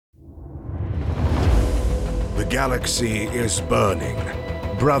galaxy is burning.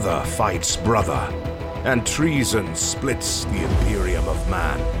 Brother fights brother, and treason splits the Imperium of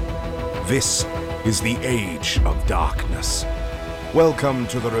Man. This is the Age of Darkness. Welcome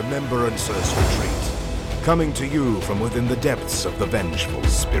to the Remembrancers Retreat, coming to you from within the depths of the Vengeful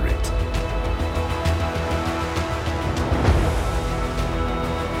Spirit.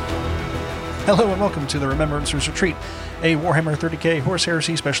 Hello and welcome to the Remembrancers Retreat, a Warhammer 30k Horse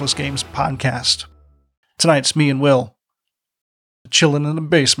Heresy Specialist Games podcast. Tonight it's me and Will, chilling in the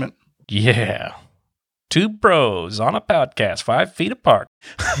basement. Yeah. Two bros on a podcast, 5 feet apart.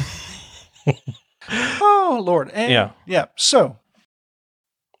 Oh, Lord. And yeah. So,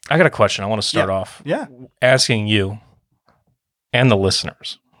 I got a question. I want to start off asking you and the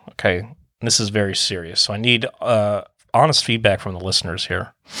listeners. Okay. This is very serious. So I need honest feedback from the listeners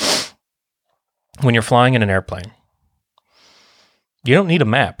here. When you're flying in an airplane, you don't need a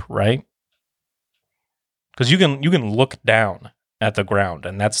map, right? Because you can look down at the ground,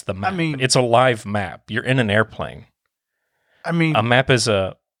 and that's the map. I mean, it's a live map. You're in an airplane. I mean, a map is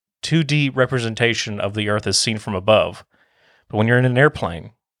a 2D representation of the Earth as seen from above. But when you're in an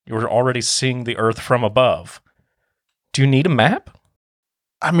airplane, you're already seeing the Earth from above. Do you need a map?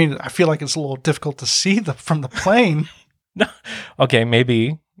 I mean, I feel like it's a little difficult to see from the plane. No. Okay,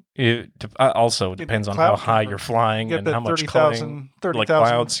 maybe. It also depends on how high you're flying and how much clouding, like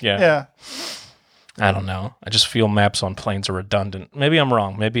clouds. Yeah. I don't know. I just feel maps on planes are redundant. Maybe I'm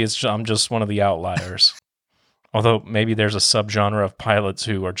wrong. Maybe I'm just one of the outliers. Although maybe there's a subgenre of pilots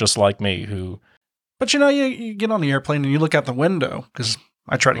who are just like me who... But you get on the airplane and you look out the window, because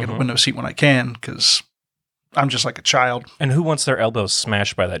I try to get a window seat when I can, because I'm just like a child. And who wants their elbows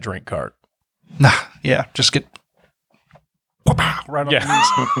smashed by that drink cart? Nah, yeah, just get... right on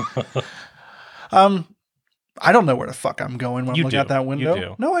the knees. I don't know where the fuck I'm going when I'm looking out that window. You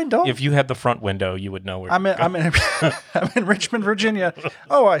do. No, I don't. If you had the front window, you would know where I'm in Richmond, Virginia.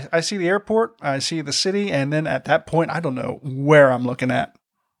 Oh, I see the airport, I see the city, and then at that point, I don't know where I'm looking at.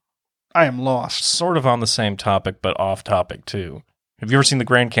 I am lost. Sort of on the same topic, but off topic too. Have you ever seen the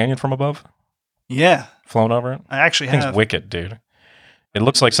Grand Canyon from above? Yeah. Flown over it? I actually have. It's wicked, dude. It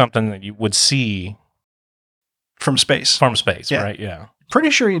looks like something that you would see... From space. Right? Yeah. Pretty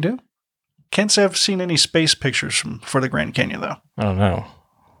sure you do. Can't say I've seen any space pictures for the Grand Canyon, though. I don't know.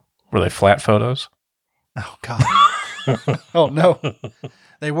 Were they flat photos? Oh, God. Oh, no.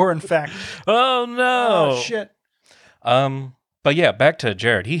 They were, in fact. Oh, no. Oh, shit. But yeah, back to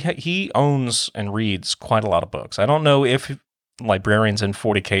Jared. He owns and reads quite a lot of books. I don't know if librarians in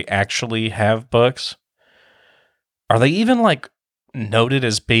 40K actually have books. Are they even, noted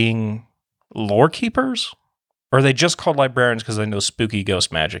as being lore keepers? Or are they just called librarians because they know spooky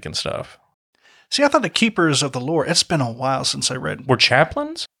ghost magic and stuff? See, I thought the keepers of the lore, it's been a while since I read. Were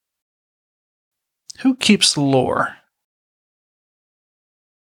chaplains? Who keeps the lore?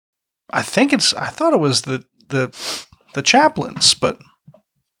 I thought it was the chaplains, but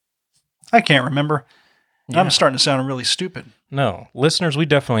I can't remember. Yeah. I'm starting to sound really stupid. No. Listeners, we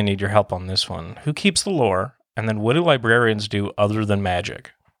definitely need your help on this one. Who keeps the lore? And then what do librarians do other than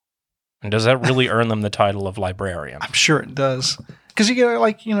magic? And does that really earn them the title of librarian? I'm sure it does. Because you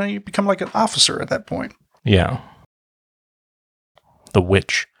get you become like an officer at that point. Yeah. The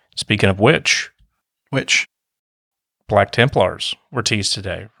witch. Speaking of which. Black Templars were teased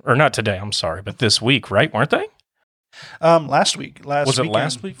today. Or not today, I'm sorry, but this week, right? Weren't they? Last week. Was it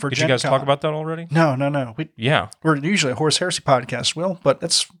last week? Did you guys talk about that already? No. We're usually a Horse Heresy podcast, Will, but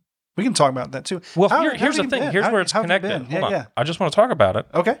we can talk about that too. Well, here's the thing. Here's where it's connected. Hold on. I just want to talk about it.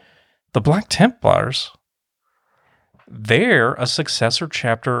 Okay. The Black Templars, they're a successor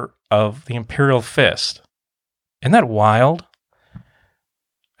chapter of the Imperial Fist. Isn't that wild?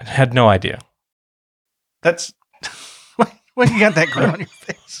 I had no idea. That's... When you got that grin on your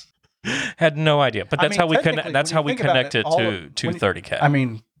face? Had no idea. But that's how we connected to 30K. I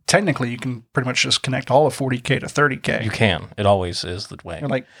mean, technically, you can pretty much just connect all of 40K to 30K. You can. It always is the way.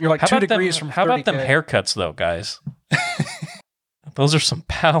 You're like 2 degrees from 30K. How about them haircuts, though, guys? Those are some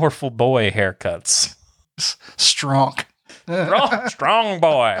powerful boy haircuts. Strong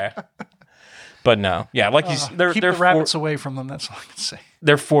boy. But no, yeah, like you, they're keep the rabbits away from them. That's all I can say.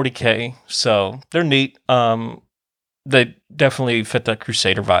 They're 40K, so they're neat. They definitely fit the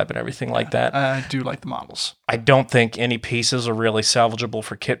Crusader vibe and everything like that. I do like the models. I don't think any pieces are really salvageable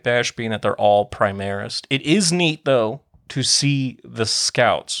for Kit Bash, being that they're all Primarist. It is neat though to see the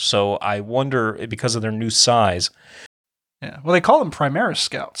scouts. So I wonder, because of their new size. Yeah, well, they call them Primaris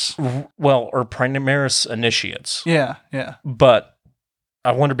scouts. Well, or Primaris initiates. Yeah. But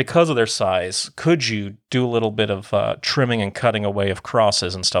I wonder, because of their size, could you do a little bit of trimming and cutting away of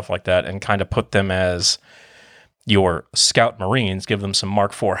crosses and stuff like that and kind of put them as your Scout Marines, give them some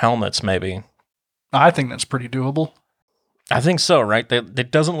Mark IV helmets, maybe. I think that's pretty doable. I think so, right?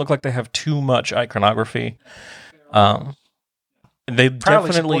 It doesn't look like they have too much iconography. They Proudly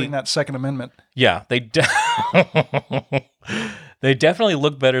definitely supporting that Second Amendment. Yeah, they definitely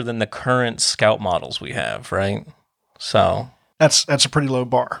look better than the current Scout models we have, right? So that's a pretty low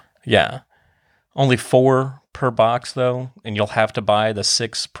bar. Yeah, only 4 per box though, and you'll have to buy the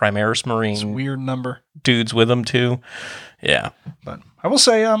 6 Primaris Marine. It's a weird number. Dudes with them too. Yeah, but I will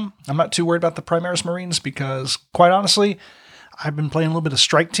say I'm not too worried about the Primaris Marines because, quite honestly, I've been playing a little bit of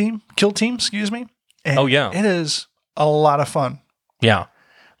Kill Team, excuse me. And it is a lot of fun. Yeah.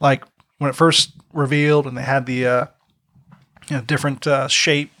 Like when it first revealed and they had the different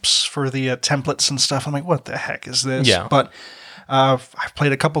shapes for the templates and stuff, I'm like, what the heck is this? Yeah. But I've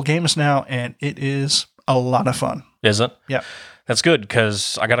played a couple games now and it is a lot of fun. Is it? Yeah. That's good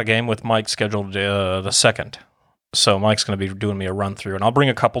because I got a game with Mike scheduled the 2nd. So Mike's going to be doing me a run through, and I'll bring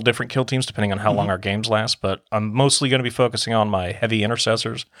a couple different kill teams depending on how long our games last, but I'm mostly going to be focusing on my heavy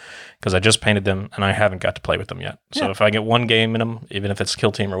intercessors because I just painted them and I haven't got to play with them yet. So if I get one game in them, even if it's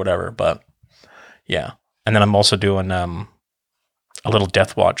kill team or whatever, but yeah. And then I'm also doing a little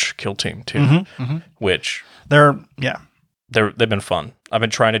Death Watch kill team too, which they've been fun. I've been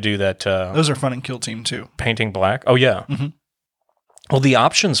trying to do that. Those are fun in kill team too. Painting black. Oh yeah. Well, the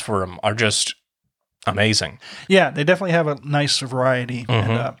options for them are just amazing. Yeah, they definitely have a nice variety.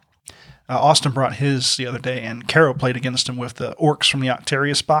 And Austin brought his the other day, and Caro played against him with the orcs from the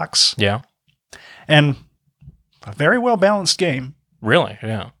Octarius box. Yeah. And a very well-balanced game. Really?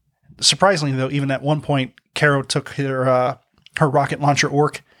 Yeah. Surprisingly, though, even at one point, Caro took her rocket launcher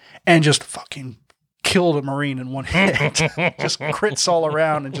orc and just fucking killed a Marine in one hit. Just crits all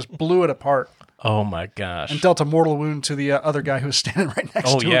around and just blew it apart. Oh my gosh. And dealt a mortal wound to the other guy who was standing right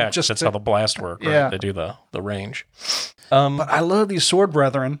next to him. Oh yeah, that's how the blast work, right? Yeah. They do the range. But I love these sword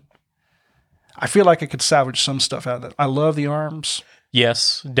brethren. I feel like I could salvage some stuff out of it. I love the arms.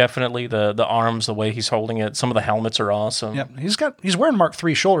 Yes, definitely. The arms, the way he's holding it. Some of the helmets are awesome. Yep. He's wearing Mark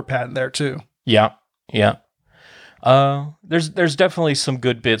III shoulder pad there too. Yeah. Yeah. There's definitely some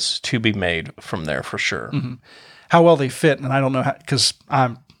good bits to be made from there for sure. How well they fit, and I don't know how, because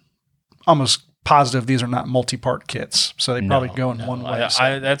I'm almost positive these are not multi-part kits, so they probably go in one way.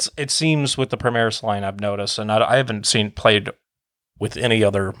 It seems with the Primaris line I've noticed, and I haven't played with any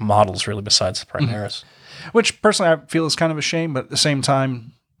other models really besides the Primaris. Which personally I feel is kind of a shame, but at the same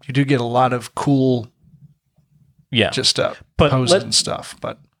time you do get a lot of cool, poses and stuff.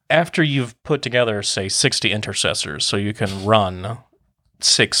 But after you've put together, say, 60 intercessors, so you can run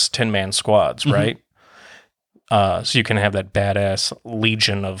 6 10-man squads, right? So you can have that badass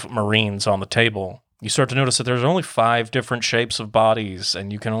legion of Marines on the table. You start to notice that there's only 5 different shapes of bodies,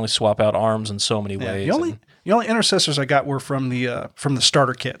 and you can only swap out arms in so many ways. The only intercessors I got were from the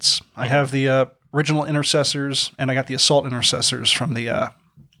starter kits. I have the original intercessors, and I got the assault intercessors from the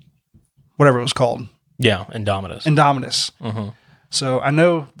whatever it was called. Yeah, Indomitus. So I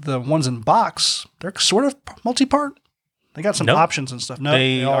know the ones in box, they're sort of multi-part. They got some options and stuff.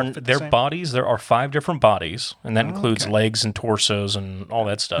 No, their bodies. There are 5 different bodies, and that includes legs and torsos and all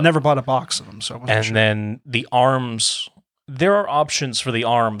that stuff. I never bought a box of them, so I wasn't sure. Then the arms. There are options for the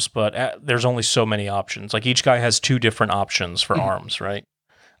arms, but there's only so many options. Like each guy has 2 different options for arms, right?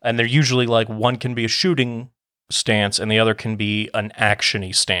 And they're usually like one can be a shooting stance, and the other can be an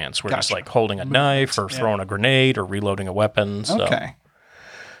action-y stance, where he's like holding a knife or throwing a grenade or reloading a weapon. So. Okay.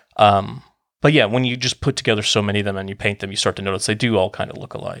 But yeah, when you just put together so many of them and you paint them, you start to notice they do all kind of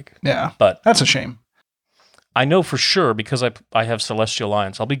look alike. Yeah, but that's a shame. I know for sure because I have Celestial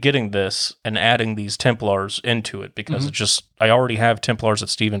Alliance. I'll be getting this and adding these Templars into it because it's just I already have Templars that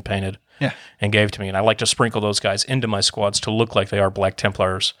Steven painted and gave to me, and I like to sprinkle those guys into my squads to look like they are Black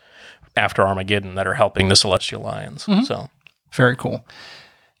Templars after Armageddon that are helping the Celestial Alliance. So very cool.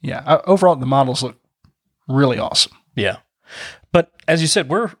 Yeah, overall the models look really awesome. Yeah. But as you said,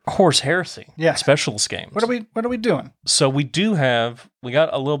 we're Horse Heresy, specialist games. What are we doing? So we got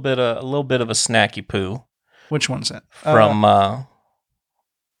a little bit of a snacky poo. Which one's that? From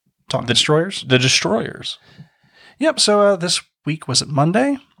the Destroyers? The Destroyers. Yep. So this week, was it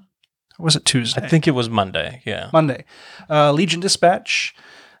Monday? Or was it Tuesday? I think it was Monday. Yeah. Monday. Legion Dispatch.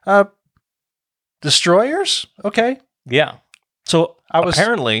 Destroyers? Okay. Yeah. So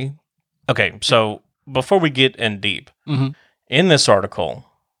apparently, okay, so before we get in deep, in this article,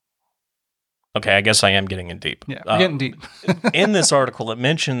 okay, I guess I am getting in deep. Yeah, we're getting deep. In this article, it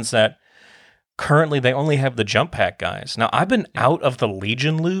mentions that currently they only have the jump pack guys. Now, I've been out of the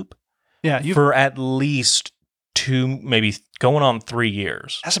Legion loop for at least 2, maybe going on 3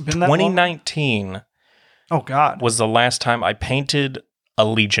 years. Hasn't been that long? 2019 Oh, God. was the last time I painted a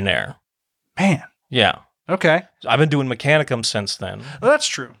Legionnaire. Man. Yeah. Okay. I've been doing Mechanicum since then. Well, that's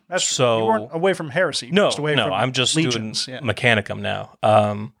true. That's true. So, you weren't away from Heresy. No, from I'm just Legions. doing Mechanicum now.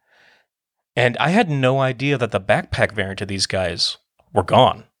 And I had no idea that the backpack variant of these guys were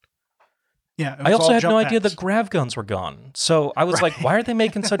gone. Yeah. I also had no idea that grav guns were gone. So I was like, why are they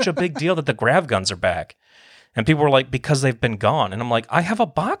making such a big deal that the grav guns are back? And people were like, because they've been gone. And I'm like, I have a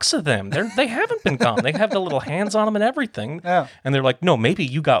box of them. They haven't been gone. They have the little hands on them and everything. Yeah. And they're like, no, maybe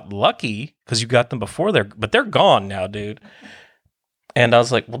you got lucky because you got them before but they're gone now, dude. And I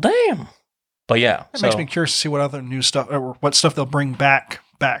was like, well, damn. But yeah. It makes me curious to see what other new stuff, or what stuff they'll bring back.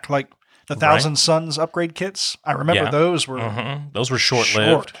 Like the Thousand Suns upgrade kits. I remember those were... Those were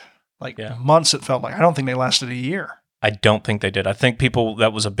short-lived. Months, it felt like. I don't think they lasted a year. I don't think they did. I think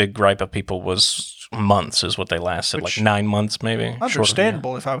that was a big gripe of people was months is what they lasted, like 9 months maybe.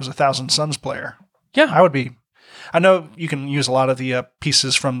 Understandable if I was a Thousand Suns player. Yeah. I would be. I know you can use a lot of the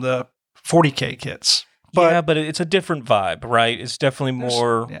pieces from the 40K kits. But but it's a different vibe, right? It's definitely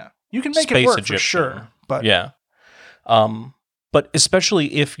more you can make it work Egyptian. for sure. But yeah. But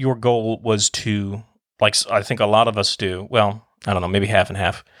especially if your goal was to, like I think a lot of us do, well, I don't know, maybe half and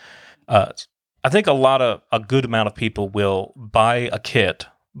half. I think a good amount of people will buy a kit,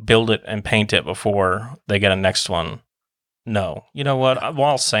 build it, and paint it before they get a next one. No. You know what?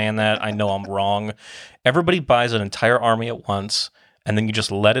 While saying that, I know I'm wrong. Everybody buys an entire army at once, and then you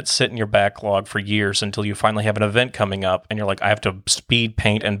just let it sit in your backlog for years until you finally have an event coming up, and you're like, I have to speed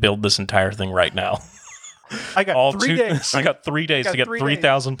paint and build this entire thing right now. I got 3 days. I got 3 days to get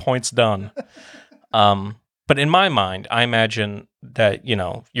 3,000 points done. But in my mind, I imagine that,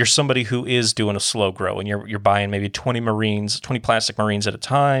 you're somebody who is doing a slow grow and you're buying maybe 20 plastic Marines at a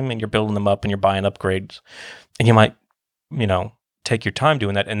time, and you're building them up and you're buying upgrades. And you might, take your time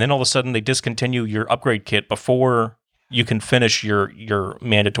doing that. And then all of a sudden they discontinue your upgrade kit before you can finish your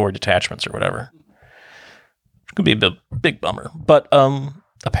mandatory detachments or whatever. It could be a big bummer. But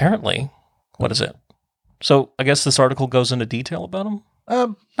apparently, what is it? So I guess this article goes into detail about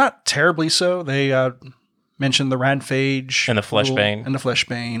them? Not terribly so. They mentioned the Radphage and the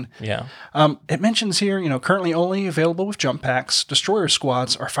Fleshbane. Yeah. It mentions here, currently only available with jump packs, destroyer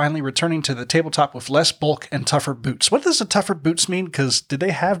squads are finally returning to the tabletop with less bulk and tougher boots. What does the tougher boots mean? Because did they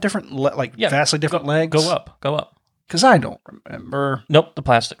have different, vastly different legs? Go up. Because I don't remember. Nope, the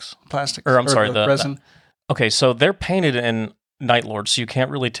plastics. The resin. Okay, so they're painted in Night Lord, so you can't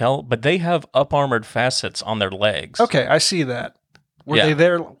really tell, but they have up-armored facets on their legs. Okay, I see that. Were they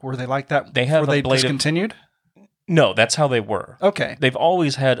there? Were they like that? They have were they discontinued? No, that's how they were. Okay. They've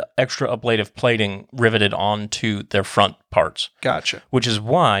always had extra ablative plating riveted onto their front parts. Gotcha. Which is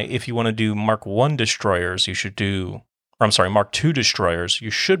why, if you want to do Mark I destroyers, Mark II destroyers, you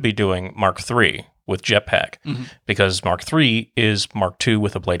should be doing Mark III with jetpack, because Mark III is Mark II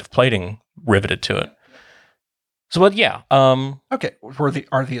with ablative plating riveted to it. So, but yeah. Okay.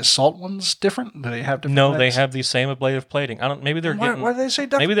 Are the assault ones different? Do they have different No, legs? they have the same ablative plating. Maybe they're getting... Why do they say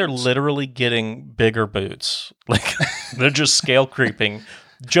different? Maybe they're literally getting bigger boots. Like, they're just scale creeping.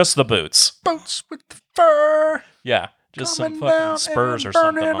 Just the boots. Boots with the fur. Yeah. Just some fucking spurs or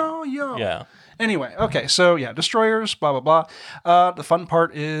something. Yeah. Anyway, okay, so destroyers, blah, blah, blah. The fun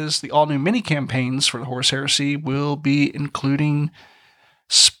part is the all-new mini-campaigns for the Horus Heresy will be including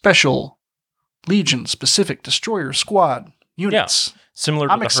special Legion-specific destroyer squad units. Yeah, similar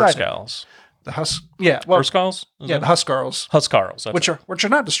to the Huskars. The Huskars? The Huskars. Huskars. Which are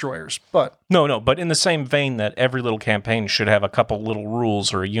not destroyers, but... No, but in the same vein that every little campaign should have a couple little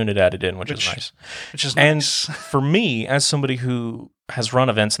rules or a unit added in, which is nice. Which is nice. And for me, as somebody who has run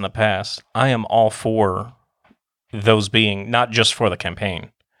events in the past, I am all for those being not just for the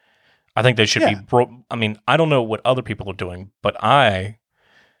campaign. I think they should be... I don't know what other people are doing, but I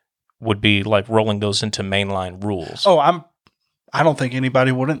would be like rolling those into mainline rules. Oh, I don't think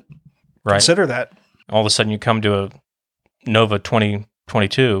anybody wouldn't consider that. All of a sudden you come to a Nova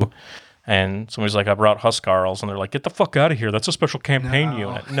 2022 and somebody's like, I brought Huskars, and they're like, get the fuck out of here. That's a special campaign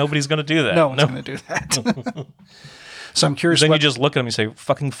unit. Nobody's going to do that. No one's going to do that. So I'm curious. Then you just look at them and say,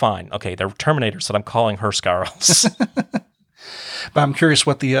 fucking fine. Okay, they're Terminators that I'm calling Huskars. But I'm curious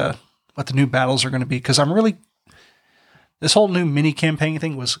what the new battles are going to be, because this whole new mini campaign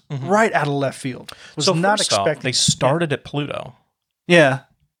thing was right out of left field. Was not expecting. They started at Pluto. Yeah.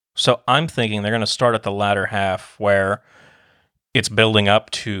 So I'm thinking they're going to start at the latter half where it's building up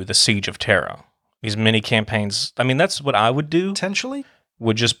to the Siege of Terra. These mini campaigns, that's what I would do. Potentially?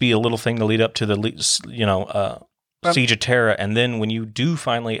 Would just be a little thing to lead up to the, Siege of Terra. And then when you do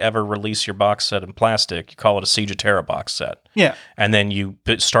finally ever release your box set in plastic, you call it a Siege of Terra box set. Yeah. And then you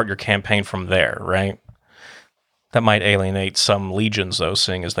start your campaign from there, right? That might alienate some legions, though,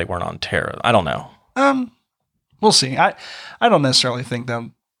 seeing as they weren't on Terra. I don't know. We'll see. I don't necessarily think that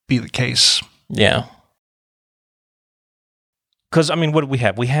would be the case. Yeah. Because, I mean, what did we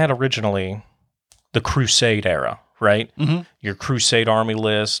have? We had originally the Crusade era, right? Mm-hmm. Your Crusade army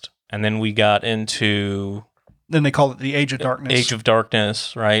list, and then we got into... Then they call it the Age of Darkness. Age of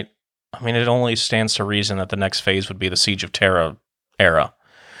Darkness, right? I mean, it only stands to reason that the next phase would be the Siege of Terra era.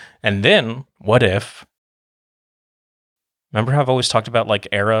 And then, what if... Remember how I've always talked about, like,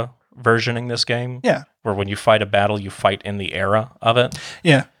 era versioning this game? Yeah. Where when you fight a battle, you fight in the era of it?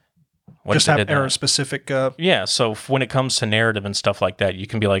 Yeah. What just have era-specific... Yeah, so when it comes to narrative and stuff like that, you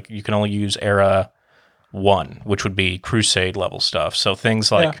can be like, you can only use era 1, which would be Crusade level stuff. So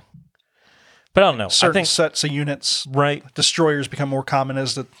things like... Yeah. But I don't know. Certain sets of units. Right. Destroyers become more common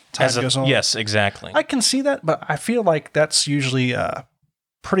as the time goes on. Yes, exactly. I can see that, but I feel like that's usually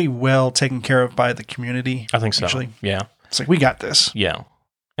pretty well taken care of by the community. I think so. Usually. Yeah. It's like, we got this. Yeah.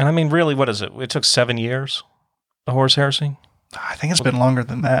 And I mean, really, what is it? It took 7 years, the Horus Heresy? I think it's been longer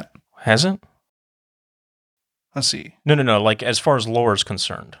than that. Has it? Let's see. No. Like, as far as lore is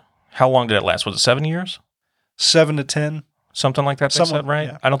concerned, how long did it last? Was it 7 years? 7 to 10. Something like that, they said, right?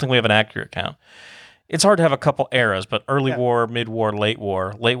 Yeah. I don't think we have an accurate count. It's hard to have a couple eras, but early war, mid-war, late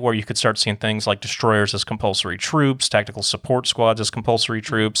war. Late war, you could start seeing things like destroyers as compulsory troops, tactical support squads as compulsory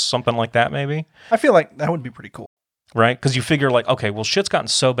troops, something like that, maybe. I feel like that would be pretty cool. Right? Because you figure, like, okay, well, shit's gotten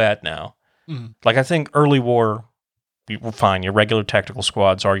so bad now. Mm-hmm. Like, I think early war, fine, your regular tactical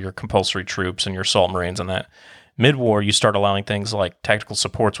squads are your compulsory troops and your assault marines and that. Mid-war, you start allowing things like tactical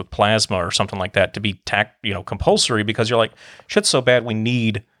supports with plasma or something like that to be compulsory, because you're like, shit's so bad we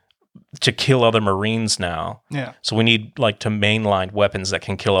need to kill other Marines now. Yeah. So we need like to mainline weapons that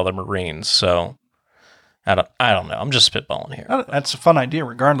can kill other Marines. So I don't know. I'm just spitballing here. That's a fun idea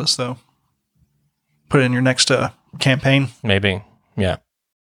regardless, though. Put it in your next campaign. Maybe. Yeah.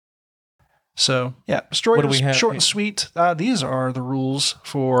 So, yeah. Destroyers, short and sweet. These are the rules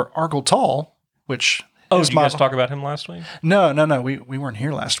for Argel Tall, which... Oh, did you guys talk about him last week? No. We weren't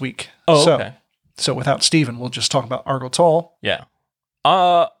here last week. Oh, okay. So without Steven, we'll just talk about Argel Tall. Yeah.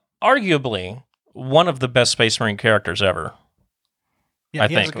 Arguably, one of the best Space Marine characters ever. Yeah, I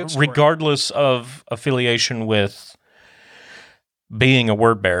think, regardless of affiliation with being a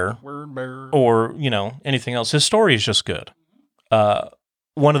word bearer. Or, anything else. His story is just good.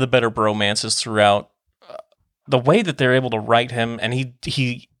 One of the better bromances throughout. The way that they're able to write him, and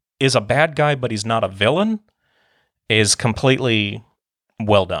he is a bad guy, but he's not a villain, is completely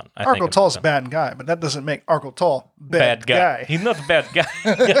well done. Argel Tall's a bad guy, but that doesn't make Argel Tall bad guy. He's not the bad guy.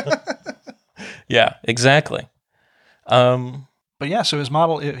 Yeah, exactly. But yeah, so his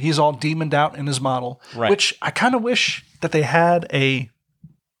model, he's all demoned out in his model, right. Which I kind of wish that they had a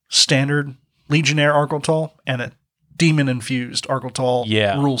standard Legionnaire Argel Tall and a demon-infused Argel Tall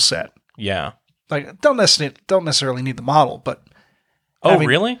rule set. Yeah. Like, don't necessarily need the model, but...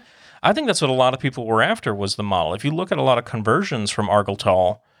 Really? I think that's what a lot of people were after, was the model. If you look at a lot of conversions from Argel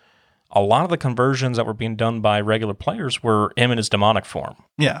Tall, a lot of the conversions that were being done by regular players were him in his demonic form.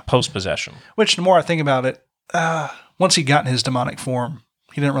 Yeah. Post-possession. Which, the more I think about it, once he got in his demonic form,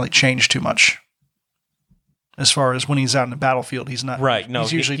 he didn't really change too much. As far as when he's out in the battlefield, he's not... Right. No,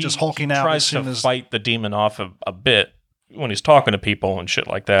 he's usually just hulking out. He tries to fight the demon off a bit when he's talking to people and shit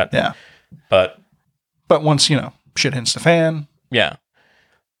like that. Yeah. But once, shit hits the fan... Yeah.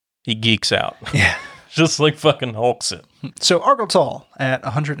 He geeks out. Yeah. Just like fucking Hulks it. So Argel Tall, at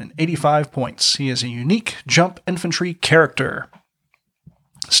 185 points. He is a unique jump infantry character.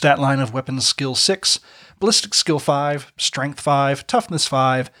 Stat line of weapons skill 6, ballistic skill 5, strength 5, toughness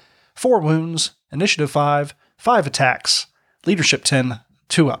 5, 4 wounds, initiative 5, 5 attacks, leadership 10,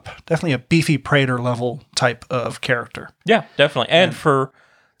 2 up. Definitely a beefy Praetor level type of character. Yeah, definitely. And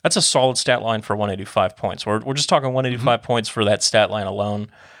that's a solid stat line for 185 points. We're just talking 185 points for that stat line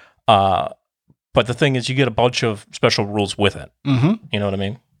alone. But the thing is, you get a bunch of special rules with it. Mm-hmm. You know what I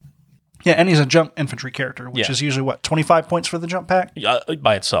mean? Yeah, and he's a jump infantry character, which is usually, 25 points for the jump pack?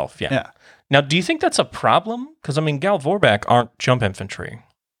 By itself, yeah. Now, do you think that's a problem? Because, Gal Vorbak aren't jump infantry.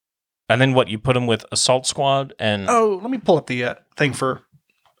 And then you put them with assault squad and... Oh, let me pull up the thing for...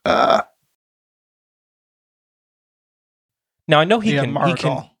 Now, I know he can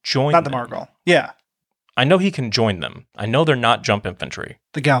join Not the Margal. Yeah. I know he can join them. I know they're not jump infantry.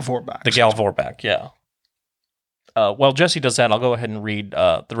 The Gal Vorbak. The Gal Vorbak, yeah. While Jesse does that, I'll go ahead and read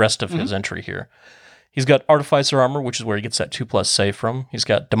the rest of his entry here. He's got Artificer Armor, which is where he gets that 2+ save from. He's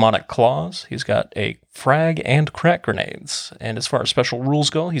got Demonic Claws. He's got a Frag and Crack Grenades. And as far as special rules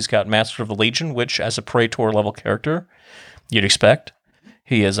go, he's got Master of the Legion, which as a Praetor level character, you'd expect.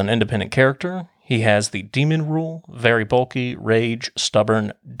 He is an independent character. He has the Demon rule, very bulky, Rage,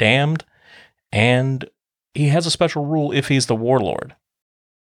 Stubborn, Damned, and he has a special rule if he's the Warlord.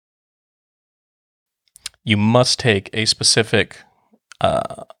 You must take a specific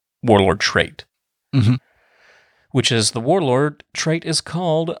Warlord trait, which is the Warlord trait is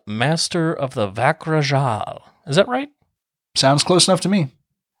called Master of the Vakrajal. Is that right? Sounds close enough to me.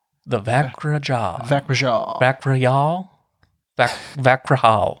 The Vakrajal. Vakrajal.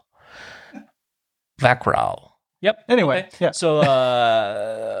 Vakrahal. Vakral. Yep. Anyway, okay. yeah. So,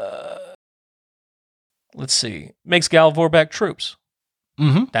 let's see. Makes Gal Vorbak troops.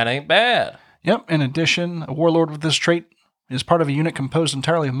 That ain't bad. Yep. In addition, a Warlord with this trait is part of a unit composed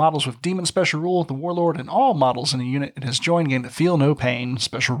entirely of models with Demon special rule. The Warlord and all models in a unit it has joined gain the Feel No Pain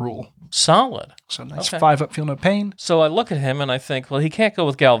special rule. Solid. So nice 5-up Feel No Pain. So I look at him and I think, well, he can't go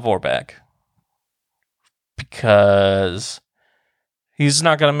with Gal Vorbak because he's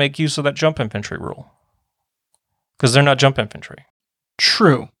not going to make use of that jump infantry rule because they're not jump infantry.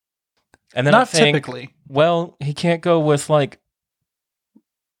 True. And then not I think, typically. Well, he can't go with like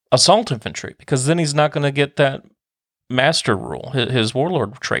assault infantry because then he's not going to get that master rule. His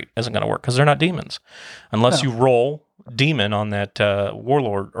warlord trait isn't going to work because they're not demons unless you roll demon on that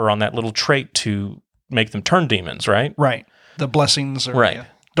warlord or on that little trait to make them turn demons, right? Right. The blessings or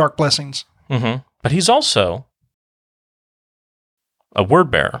dark blessings. But he's also a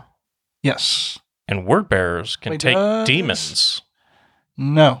word bearer. Yes. And word bearers can take demons.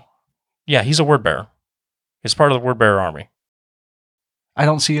 No. Yeah, he's a word bearer. He's part of the word bearer army. I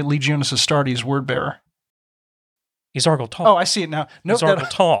don't see a Legionis Astartes word bearer. He's Argyle Tall. Oh, I see it now. He's Argyle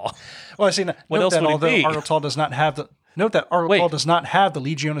Tall. Well, I see now. What else that would although he be? Argyle Tall does not have the does not have the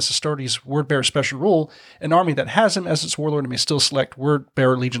Legionis Astartes word bearer special rule, an army that has him as its warlord may still select word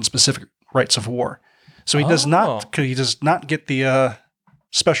bearer legion specific rights of war. So he does not. He does not get the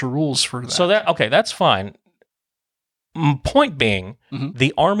special rules for that. So that's fine. Point being,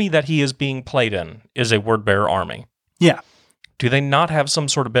 the army that he is being played in is a word bearer army. Yeah. Do they not have some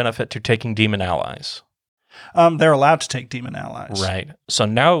sort of benefit to taking demon allies? They're allowed to take demon allies. Right. So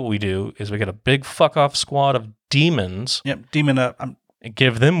now what we do is we get a big fuck off squad of demons. Yep. Demon.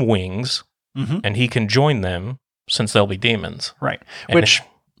 Give them wings, and he can join them since they'll be demons. Right. And Which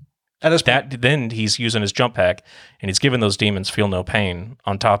then he's using his jump pack, and he's giving those demons Feel No Pain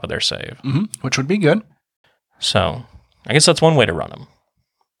on top of their save. Which would be good. So I guess that's one way to run them.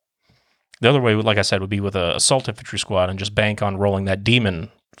 The other way, like I said, would be with an assault infantry squad and just bank on rolling that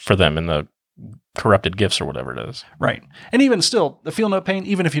demon for them in the corrupted gifts or whatever it is. Right. And even still, the Feel No Pain,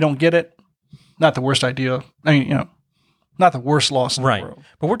 even if you don't get it, not the worst idea. I mean, not the worst loss in the world.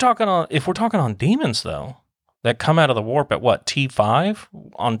 But if we're talking on demons, though, that come out of the warp at what, T5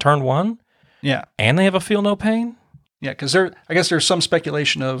 on turn 1? Yeah. And they have a Feel No Pain? Yeah, because I guess there's some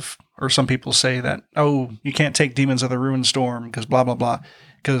speculation of, or some people say that, you can't take demons of the Ruined Storm because blah, blah, blah.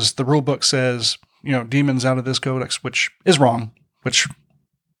 Because the rule book says, demons out of this codex, which is wrong, which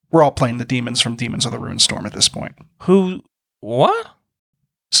we're all playing the demons from Demons of the Ruined Storm at this point. Who? What?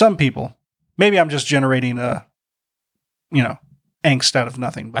 Some people. Maybe I'm just generating angst out of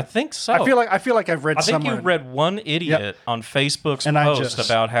nothing. I think so. I feel like I've read somewhere. I think you read one idiot on Facebook's post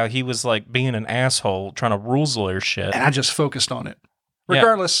about how he was like being an asshole trying to rules lawyer shit. And I just focused on it.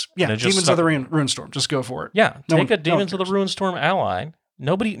 Regardless, Demons of the Ruined Storm. Just go for it. Yeah, take a Demons of the Ruined Storm ally.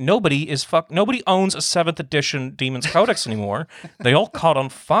 Nobody owns a 7th edition Demons Codex anymore. They all caught on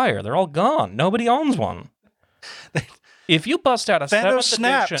fire. They're all gone. Nobody owns one. If you bust out a 7th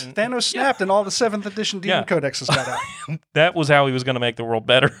edition... Thanos snapped and all the 7th edition Demon Codexes got out. That was how he was going to make the world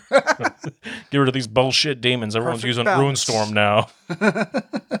better. Get rid of these bullshit demons. Everyone's using Runestorm now.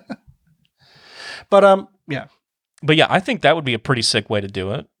 But, yeah. But yeah, I think that would be a pretty sick way to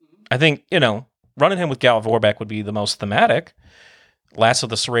do it. I think, running him with Gal Vorbak would be the most thematic. Last of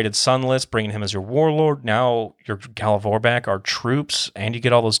the Serrated Sunless, bringing him as your warlord. Now your Gal Vorbak are troops, and you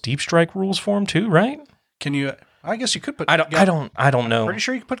get all those deep strike rules for him too, right? Can you? I guess you could put. I don't know. Pretty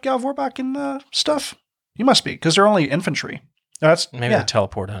sure you could put Gal Vorbak in stuff. You must be because they're only infantry. That's maybe they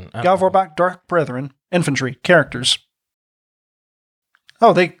teleport in. Gal Vorbak, Dark Brethren, infantry characters.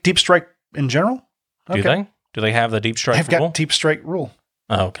 Oh, they deep strike in general. Okay. Do they? Do they have the deep strike? They've got deep strike rule.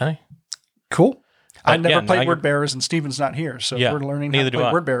 Oh, okay. Cool. I never played word bearers, and Steven's not here, so we're learning how to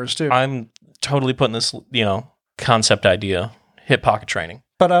play word bearers too. I'm totally putting this, concept idea, hit pocket training.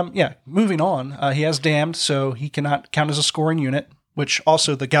 But moving on, he has damned, so he cannot count as a scoring unit. which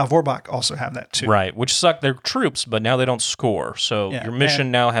also the Galvorbach also have that too. Right, which suck. They're troops, but now they don't score. So your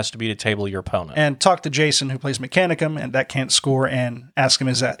mission now has to be to table your opponent. And talk to Jason, who plays Mechanicum, and that can't score, and ask him,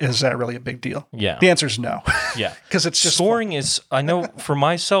 is that really a big deal? Yeah. The answer is no. Yeah. Because it's just scoring is, I know for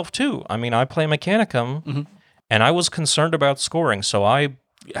myself too. I mean, I play Mechanicum, and I was concerned about scoring, so I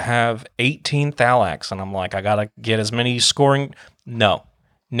have 18 Thalax, and I'm like, I got to get as many scoring. No.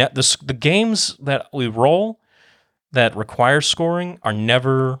 The games that we roll that require scoring are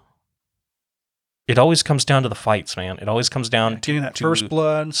never. It always comes down to the fights, man. It always comes down to getting that first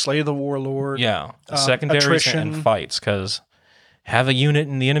blood, slay the warlord. Yeah, the secondaries attrition. and fights. Because have a unit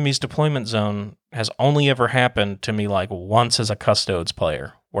in the enemy's deployment zone has only ever happened to me like once as a Custodes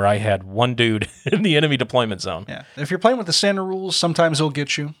player, where I had one dude in the enemy deployment zone. Yeah, if you're playing with the standard rules, sometimes it'll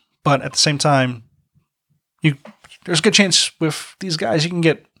get you, but at the same time, there's a good chance with these guys you can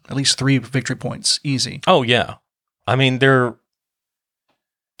get at least 3 victory points easy. Oh yeah. I mean, they're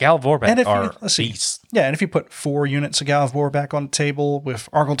Galvorbach are beasts. Yeah, and if you put 4 units of Galvorbach on the table with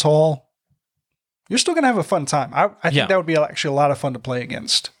Argotol, you're still going to have a fun time. I think that would be actually a lot of fun to play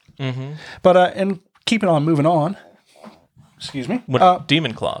against. Mm-hmm. But and keeping on moving on. Excuse me. What,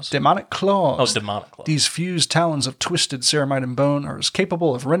 Demon Claws. Demonic Claws. Oh, Demonic Claws. These fused talons of twisted ceramite and bone are as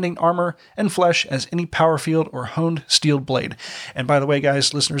capable of rending armor and flesh as any power field or honed steel blade. And by the way,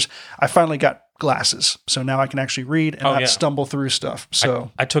 guys, listeners, I finally got glasses, so now I can actually read and not stumble through stuff.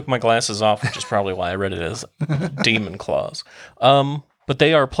 So I took my glasses off, which is probably why I read it as Demon Claws. But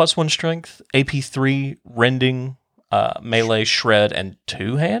they are +1 strength, AP3, rending, melee, shred, and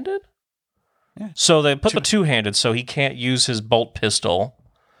 2-handed? Yeah. So they put the 2-handed, so he can't use his bolt pistol,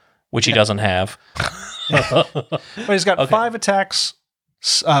 which he doesn't have. But he's got 5 attacks,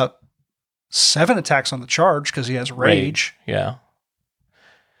 7 attacks on the charge because he has rage. Yeah.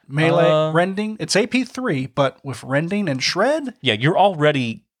 Melee, rending. It's AP3, but with rending and shred. Yeah, you're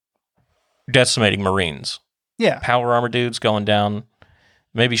already decimating Marines. Yeah. Power armor dudes going down,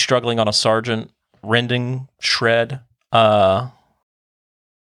 maybe struggling on a sergeant, rending, shred. Yeah,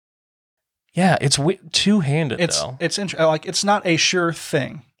 it's 2-handed though. It's not a sure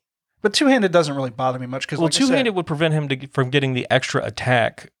thing, but 2-handed doesn't really bother me much because 2-handed would prevent him from getting the extra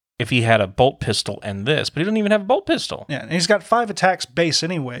attack if he had a bolt pistol and this, but he doesn't even have a bolt pistol. Yeah, and he's got 5 attacks base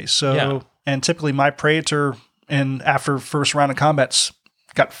anyway. So and typically my Praetor after first round of combat's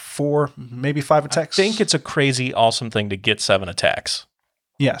got 4, maybe 5 attacks. I think it's a crazy awesome thing to get 7 attacks.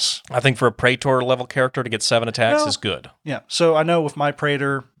 Yes, I think for a Praetor level character to get 7 attacks is good. Yeah, so I know with my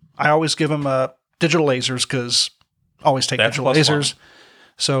Praetor, I always give him digital lasers because I always take digital lasers. 1.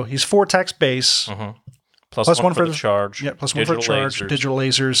 So he's 4 attacks base. Mm-hmm. Plus 1 for the charge. Yeah, +1 for the charge. Digital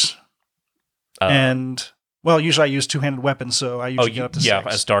lasers. And, well, usually I use 2-handed weapons, so I usually get up to 6. Yeah,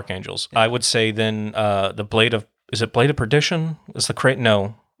 as Dark Angels. Yeah. I would say then the Blade of... Is it Blade of Perdition? Is the crate?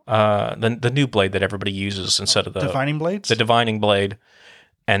 No. The new blade that everybody uses instead of the... Divining Blades? The Divining Blade.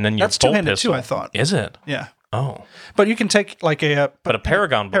 And then your That's bolt 2-handed pistol. too, I thought. Is it? Yeah. Oh. But you can take like a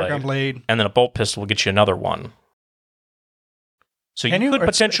Paragon blade, and then a bolt pistol will get you another one. So you could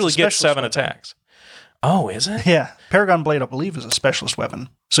potentially get 7 attacks. Oh, is it? Yeah. Paragon blade, I believe, is a specialist weapon.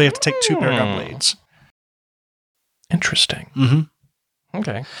 So you have to take 2 Paragon blades. Interesting. Mm-hmm.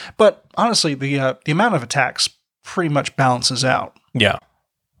 Okay. But honestly, the amount of attacks pretty much balances out. Yeah.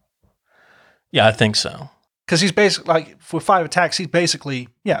 Yeah, I think so. Because he's basically, with 5 attacks, he's basically,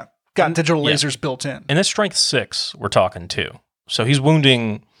 got digital lasers built in. And that's strength 6 we're talking too. So he's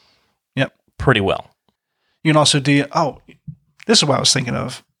wounding pretty well. You can also do, this is what I was thinking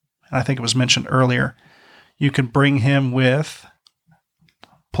of, and I think it was mentioned earlier. You can bring him with,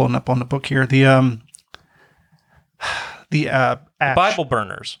 pulling up on the book here, the ash. Bible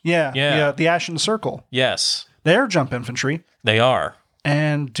burners. Yeah. The Ashen Circle. Yes. They're jump infantry. They are.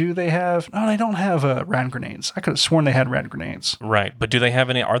 And do they have... No, they don't have rad grenades. I could have sworn they had rad grenades. Right. But do they have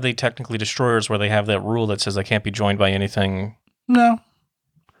any... Are they technically destroyers where they have that rule that says they can't be joined by anything? No.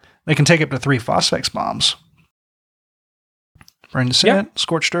 They can take up to 3 Phosphex bombs. Burn the Senate,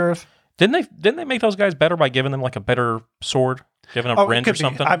 Scorched Earth. Didn't they make those guys better by giving them like a better sword? Giving them rend or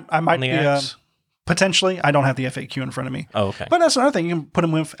something? I might be... potentially. I don't have the FAQ in front of me. Oh, okay. But that's another thing. You can put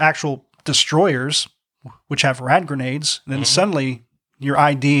them with actual destroyers, which have rad grenades, and then suddenly... You're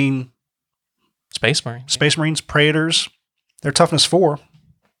IDing Space Marines. Space Marines, Praetors. They're toughness 4.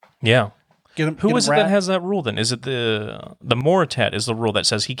 Yeah. Who is it that has that rule then? Is it the Moritat is the rule that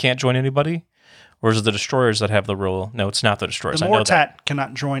says he can't join anybody? Or is it the destroyers that have the rule? No, it's not the destroyers. The Moritat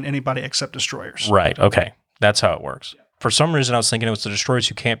cannot join anybody except destroyers. Right. Okay. That's how it works. For some reason, I was thinking it was the destroyers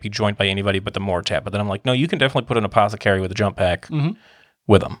who can't be joined by anybody but the Moritat. But then I'm like, no, you can definitely put an apothecary with a jump pack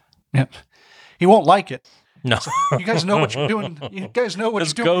with them. Yep. He won't like it. No. So you guys know what you're doing. You guys know what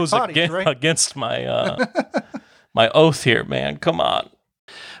This you're doing goes with your bodies, right? against my my oath here, man. Come on.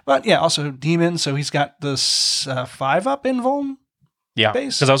 But yeah, also demon. So he's got this 5-up invuln. Yeah,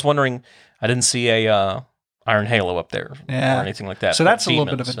 base. because I was wondering, I didn't see a Iron Halo up there or Yeah. anything like that. So that's a little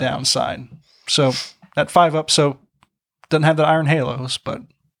bit of a downside. So that 5-up, so doesn't have the Iron Halos, but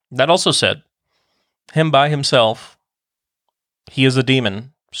that also said, him by himself, he is a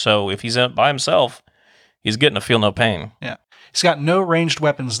demon. So if he's by himself, he's getting to feel no pain. Yeah. He's got no ranged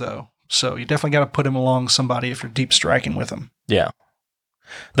weapons, though. So you definitely got to put him along somebody if you're deep striking with him. Yeah.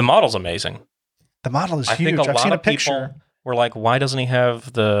 The model's amazing. The model is I huge. think I've seen a people picture. were like, why doesn't he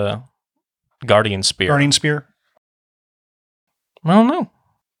have the Guardian Spear? Guardian Spear? I don't know.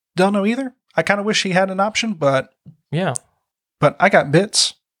 Don't know either. I kind of wish he had an option, but Yeah. But I got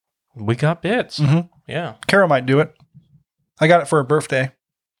bits. We got bits. Mm-hmm. Yeah. Carol might do it. I got it for her birthday.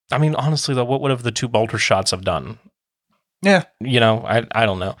 I mean, honestly, though, what would have the 2 bolter shots have done? Yeah. You know, I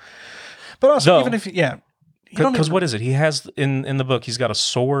don't know. But also, even if, Because what is it? He has, in the book, he's got a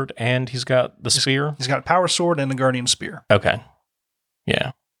sword and he's got the spear? He's got a power sword and a guardian spear. Okay.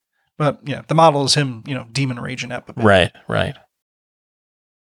 Yeah. But, yeah, the model is him, demon raging up a bit. Right.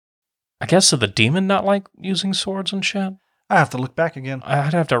 I guess, so the demon not like using swords and shit? I have to look back again.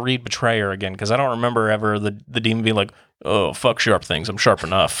 I'd have to read Betrayer again, because I don't remember ever the demon being like, oh, fuck sharp things, I'm sharp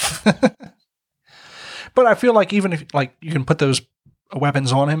enough. But I feel like even if, you can put those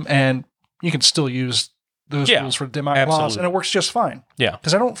weapons on him and you can still use those rules for Demonic Laws, and it works just fine. Yeah.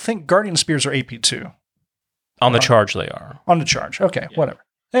 Because I don't think Guardian Spears are AP2. On the charge, they are. On the charge. Okay, whatever.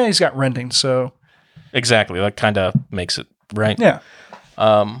 And he's got rending, so. Exactly. That kind of makes it, right? Yeah.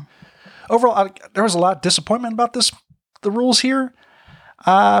 Overall, there was a lot of disappointment about the rules here.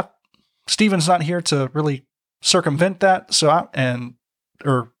 Steven's not here to really circumvent that,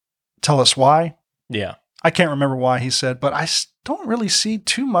 or tell us why. Yeah. I can't remember why he said, but I don't really see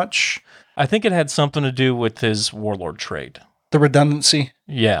too much. I think it had something to do with his warlord trait. The redundancy?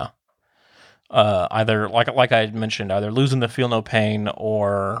 Yeah. Either, like I had mentioned, either losing the feel no pain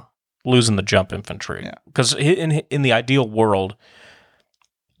or losing the jump infantry. Yeah. Because in the ideal world,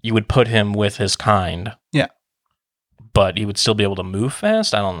 you would put him with his kind. Yeah. But he would still be able to move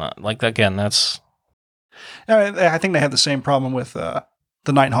fast? I don't know. Like, again, that's... I think they had the same problem with the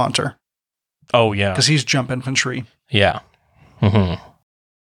Night Haunter. Oh, yeah. Because he's jump infantry. Yeah. Mm-hmm.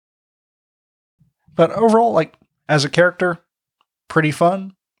 But overall, as a character, pretty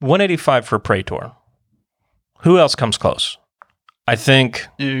fun. 185 for Praetor. Who else comes close? I think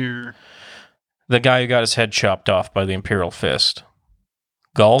the guy who got his head chopped off by the Imperial Fist.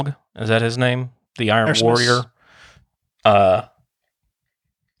 Gulg? Is that his name? The Iron Warrior?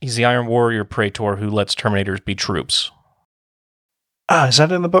 He's the Iron Warrior Praetor who lets Terminators be troops. Is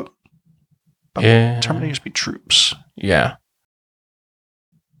that in the book? Yeah. Terminators be troops. Yeah.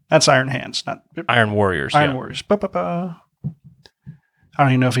 That's Iron Hands, not Iron Warriors. Iron Warriors. I don't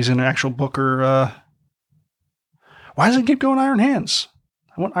even know if he's in an actual book or. Why does it keep going Iron Hands?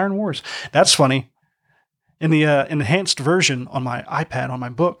 I want Iron Warriors. That's funny. In the enhanced version on my iPad on my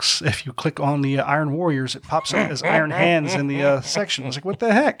books, if you click on the Iron Warriors, it pops up as Iron Hands in the section. I was like, what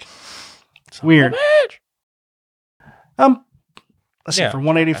the heck? It's weird. Let's see, for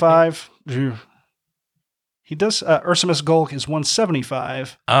 185, he does, Ursimus Gulg is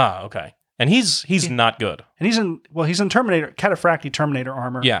 175. Ah, okay. And he's not good. And he's in Terminator, Cataphracti Terminator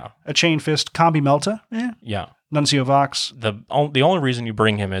armor. Yeah. A Chain Fist, Combi Melta. Yeah. Nuncio Vox. The only reason you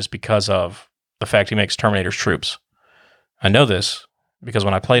bring him is because of the fact he makes Terminator's troops. I know this because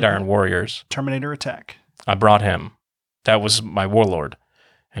when I played Iron Warriors, Terminator Attack, I brought him. That was my warlord.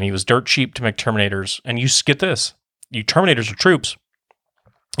 And he was dirt cheap to make Terminators. And you get this. You Terminators are troops.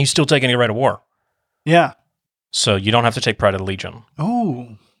 You still take any right of war. Yeah. So you don't have to take Pride of the Legion.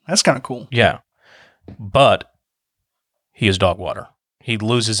 Oh, that's kind of cool. Yeah. But he is dog water. He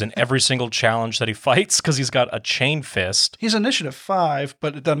loses in every single challenge that he fights because he's got a Chain Fist. He's initiative 5,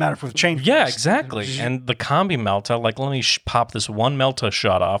 but it doesn't matter with Chain Fist. Yeah, exactly. And the Combi Melta, let me pop this one Melta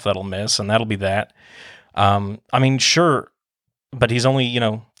shot off that'll miss, and that'll be that. I mean, sure, but he's only,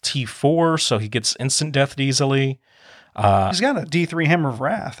 T4, so he gets instant death easily. He's got a D3 Hammer of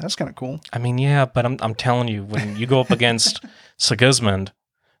Wrath. That's kind of cool. I mean, yeah, but I'm telling you, when you go up against Sigismund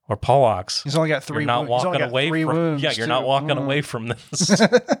or Pollux, he's only got 3 you're not walking away from wounds. Yeah, you're not walking away from this.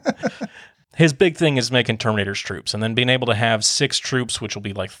 His big thing is making Terminator's troops, and then being able to have 6 troops, which will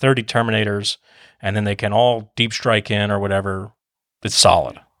be like 30 Terminators, and then they can all deep strike in or whatever. It's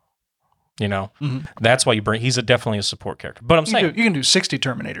solid. That's why you bring. He's definitely a support character. But I'm saying you can do 60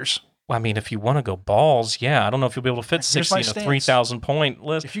 Terminators. I mean, if you want to go balls, yeah. I don't know if you'll be able to fit 60 in a 3,000 point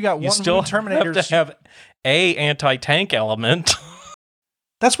list. If you got one still Terminators, have to have a anti-tank element.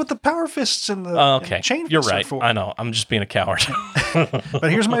 That's what the power fists and the, and the chain fists You're right. are for. I know. I'm just being a coward. But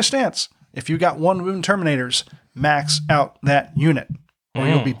here's my stance. If you got one wound Terminators, max out that unit, or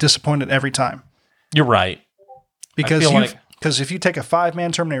you'll be disappointed every time. You're right. Because if you take a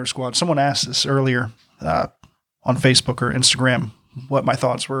 5-man Terminator squad, someone asked this earlier on Facebook or Instagram what my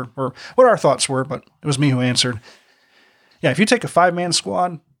thoughts were, or what our thoughts were, but it was me who answered. Yeah, if you take a 5-man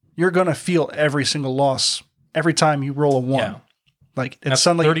squad, you're going to feel every single loss every time you roll a 1. Yeah. Like it's that's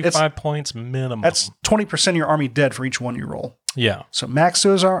suddenly 35 points minimum. That's 20% of your army dead for each one you roll. Yeah. So max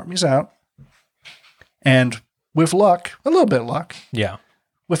those armies out. And with luck, a little bit of luck. Yeah.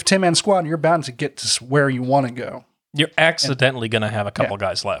 With 10-man squad, you're bound to get to where you want to go. You're accidentally going to have a couple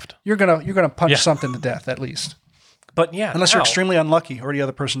guys left. You're gonna punch something to death at least. But yeah, unless you're extremely unlucky, or the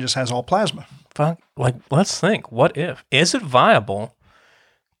other person just has all plasma. Like, let's think. What if? Is it viable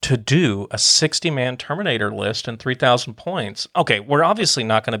to do a 60-man Terminator list and 3,000 points? Okay, we're obviously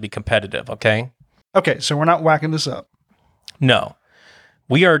not going to be competitive. Okay. Okay, so we're not whacking this up. No,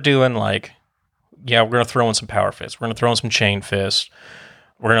 we are doing we're going to throw in some power fists. We're going to throw in some chain fists.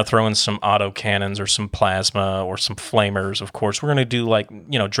 We're going to throw in some auto cannons or some plasma or some flamers, of course. We're going to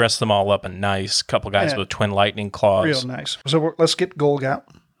do dress them all up and nice. Couple guys with twin lightning claws. Real nice. So let's get Golg out.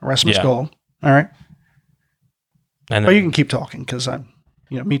 Erasmus Golg. All right. And then, you can keep talking because I'm,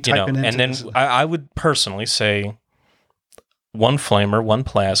 me typing in. And then I would personally say 1 flamer, 1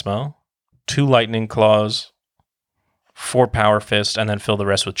 plasma, 2 lightning claws, 4 power fist, and then fill the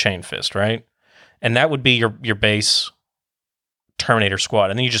rest with chain fist, right? And that would be your base Terminator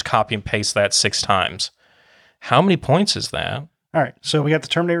squad, and then you just copy and paste that 6 times. How many points is that? All right, so we got the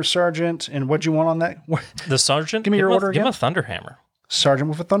Terminator Sergeant, and what'd you want on that? The Sergeant? Give me your order again. Give him a Thunderhammer.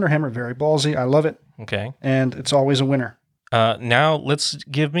 Sergeant with a Thunderhammer, very ballsy. I love it. Okay. And it's always a winner. Now, let's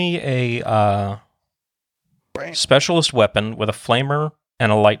give me a specialist weapon with a Flamer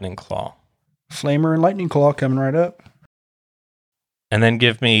and a Lightning Claw. Flamer and Lightning Claw coming right up. And then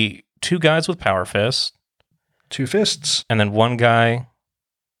give me 2 guys with Power Fist. 2 fists. And then 1 guy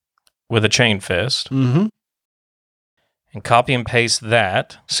with a chain fist. Mm-hmm. And copy and paste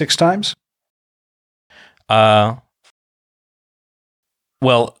that. 6 times? Well,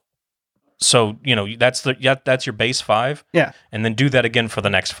 so, that's your base 5. Yeah. And then do that again for the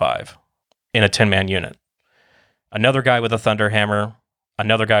next 5 in a 10-man unit. Another guy with a Thunderhammer,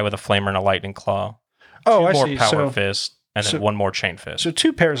 another guy with a Flamer and a Lightning Claw. Oh, 2 I more see. Power Fist. And then 1 more chain fist. So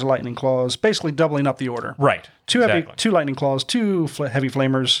 2 pairs of lightning claws, basically doubling up the order. Right. 2 lightning claws, 2 heavy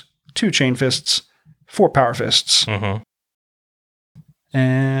flamers, 2 chain fists, 4 power fists. Mm-hmm.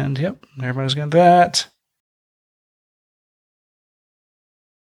 And yep, everybody's got that.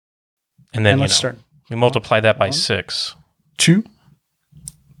 And then let's start. We multiply that by 6. 2,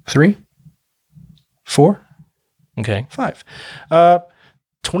 3, 4. Okay. 5.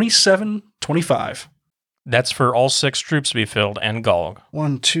 27, 25. That's for all 6 troops to be filled and Golg.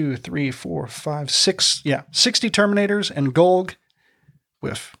 1, 2, 3, 4, 5, 6. Yeah, 60 Terminators and Golg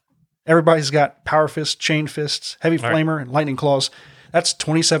with everybody's got Power Fist, Chain Fists, Heavy Flamer, and Lightning Claws. That's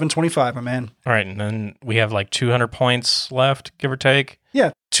 27, 25, my man. All right, and then we have 200 points left, give or take. Yeah,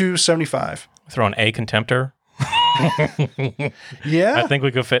 275. Throw an A Contemptor. Yeah. I think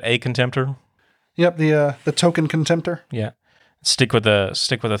we could fit A Contemptor. Yep, the token Contemptor. Yeah. Stick with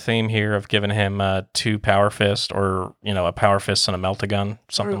a theme here of giving him 2 Power Fist, or a Power Fist and a Melt-A-Gun,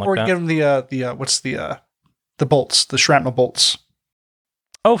 something like that. Or give him the bolts, the shrapnel bolts.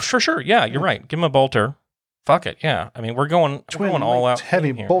 Oh, sure, yeah, you're right. Give him a bolter. Fuck it, yeah. I mean, we're going all out.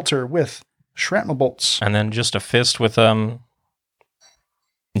 Heavy bolter with shrapnel bolts, and then just a fist with a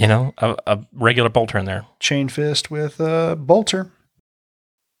regular bolter in there. Chain fist with a bolter.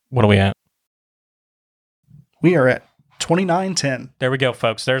 What are we at? We are at 2910. There we go,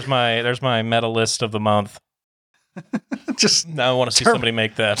 folks. There's my meta list of the month. Just now I want to see somebody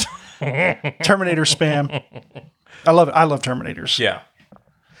make that. Terminator spam. I love it. I love Terminators. Yeah.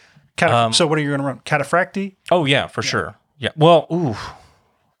 So what are you going to run? Cataphracti? Oh yeah, for sure. Yeah. Well,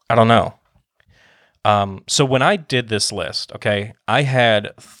 I don't know. So when I did this list, okay, I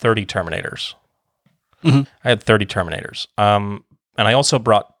had 30 Terminators. Mm-hmm. I had 30 Terminators. And I also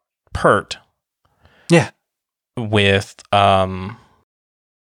brought Pert. Yeah. With because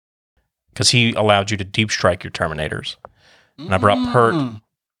he allowed you to deep strike your Terminators, and I brought Pert,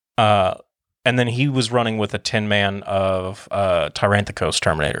 and then he was running with a 10-man of Tyranthicos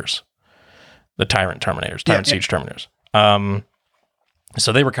Terminators, the Tyrant Terminators, Tyrant Siege Terminators.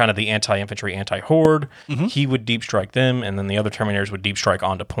 So they were kind of the anti-infantry, anti-horde. He would deep strike them, and then the other Terminators would deep strike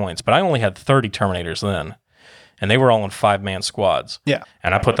onto points. But I only had 30 Terminators then, and they were all in 5-man squads. Yeah.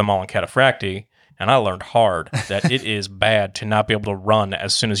 And I put them all in Cataphracti, and I learned hard that it is bad to not be able to run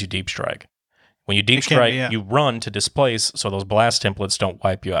as soon as you deep strike. When you deep strike, you run to displace so those blast templates don't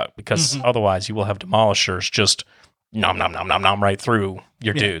wipe you out, because otherwise you will have demolishers just nom right through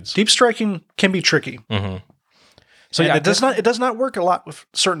your dudes. Deep striking can be tricky. So it does not work a lot with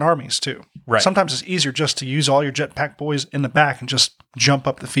certain armies too. Right. Sometimes it's easier just to use all your jetpack boys in the back and just jump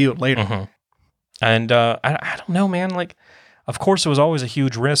up the field later. And I don't know, man. Like, of course, it was always a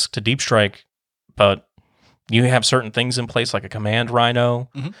huge risk to deep strike, but you have certain things in place like a command rhino,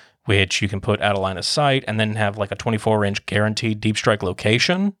 which you can put out of line of sight, and then have like a 24-inch guaranteed deep strike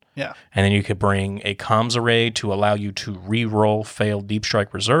location. Yeah. And then you could bring a comms array to allow you to re-roll failed deep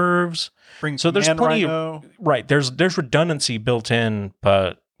strike reserves. So there's plenty of, right, there's redundancy built in,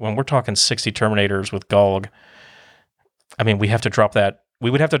 but when we're talking 60 Terminators with Gulg, I mean, we would have to drop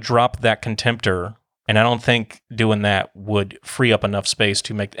that Contemptor, and I don't think doing that would free up enough space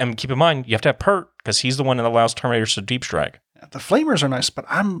to make, and keep in mind, you have to have Pert, because he's the one that allows Terminators to deep strike. The Flamers are nice, but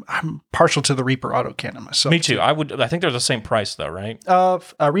I'm partial to the Reaper autocannon myself. Me too. I think they're the same price though, right?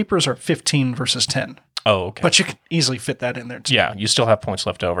 Reapers are 15 versus 10. Oh, okay. But you can easily fit that in there too. Yeah, you still have points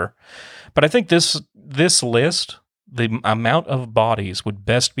left over. But I think this list, the amount of bodies would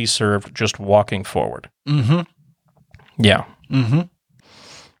best be served just walking forward. Yeah.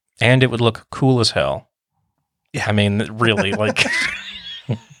 And it would look cool as hell. Yeah. I mean, really, like...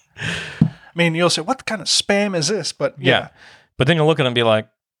 I mean, you'll say, what kind of spam is this? But yeah. But then you'll look at it and be like,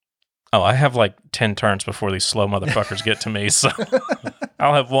 oh, I have like 10 turns before these slow motherfuckers get to me, so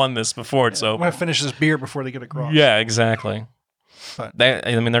I'll have won this before it's over. I'm going to finish this beer before they get across. Yeah, exactly. But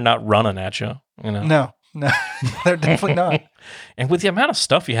they're not running at you, you know? No, they're definitely not. And with the amount of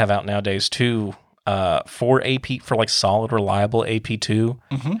stuff you have out nowadays, too, for like solid, reliable AP2,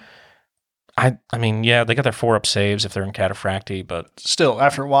 I mean, yeah, they got their 4-up saves if they're in Cataphracti, but... Still,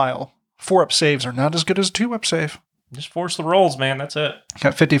 after a while, 4-up saves are not as good as a 2-up save. Just force the rolls, man. That's it.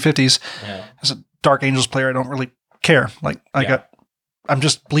 Got 50-50s. Yeah. As a Dark Angels player, I don't really care. Like, I'm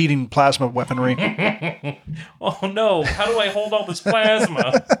just bleeding plasma weaponry. Oh, no. How do I hold all this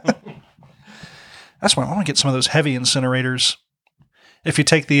plasma? That's why I want to get some of those heavy incinerators. If you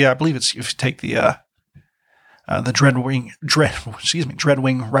take the, Dreadwing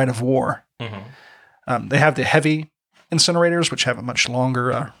Rite of War. They have the heavy incinerators, which have a much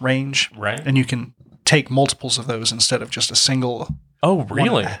longer range. Right. And you can take multiples of those instead of just a single. Oh,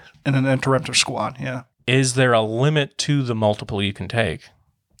 really? In an Interruptor squad, yeah. Is there a limit to the multiple you can take?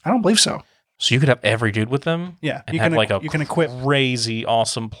 I don't believe so. So you could have every dude with them? Yeah. And you can equip crazy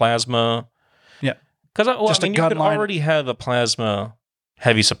awesome plasma. Yeah. Because you could already have a plasma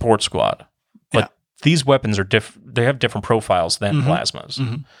heavy support squad. But these weapons are they have different profiles than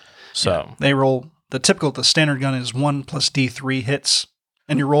plasmas. So they roll the standard gun is 1 plus D3 hits,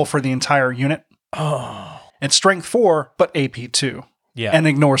 and you roll for the entire unit. Oh. It's strength 4, but AP 2. Yeah. And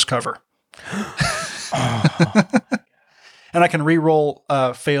ignores cover. And I can re-roll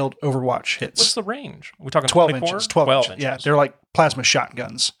failed Overwatch hits. What's the range? We're talking 12 24? inches. 12 inches. Yeah, they're like plasma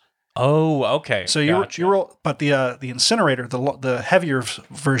shotguns. Oh, okay. So you roll, but the incinerator, the heavier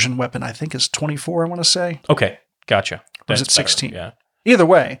version weapon, I think is 24. I want to say. Okay, gotcha. Or is it 16? Yeah. Either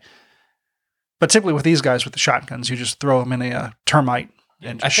way, but typically with these guys with the shotguns, you just throw them in a termite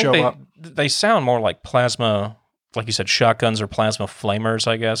and just show up. They sound more like plasma, like you said, shotguns or plasma flamers.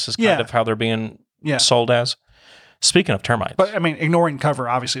 I guess is kind of how they're being sold as. Speaking of termites. But, I mean, ignoring cover,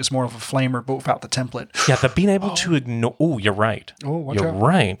 obviously, is more of a flamer, but without the template. Yeah, but being able to ignore... Oh, you're right. Oh, watch You're out.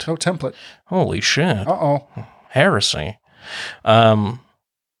 right. No template. Holy shit. Uh-oh. Heresy. Yeah.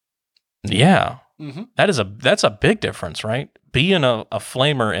 That's a big difference, right? Being a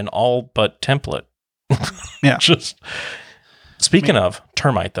flamer in all but template. Yeah. Speaking of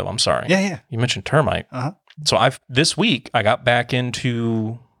termite, though, I'm sorry. Yeah. You mentioned termite. So this week, I got back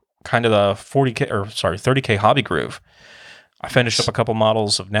into... kind of the 30K hobby groove. I finished up a couple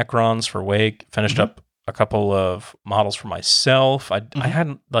models of Necrons for Wake, finished up a couple of models for myself. I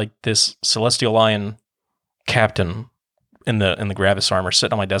had like this Celestial Lion captain in the Gravis armor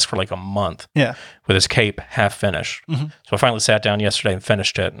sitting on my desk for like a month. Yeah. With his cape half finished. So I finally sat down yesterday and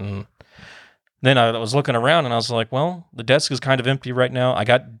finished it. And then I was looking around and I was like, well, the desk is kind of empty right now. I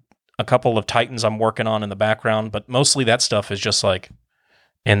got a couple of Titans I'm working on in the background, but mostly that stuff is just like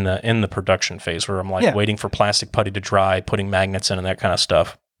in the production phase where I'm like waiting for plastic putty to dry, putting magnets in and that kind of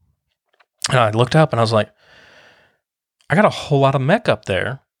stuff. And I looked up and I was like, I got a whole lot of mech up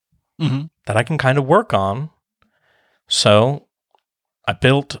there that I can kind of work on. So I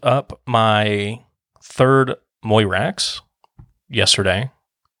built up my third Moirax yesterday.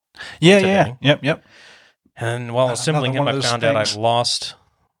 Yeah. Yep. And while assembling him, I found out things. I've lost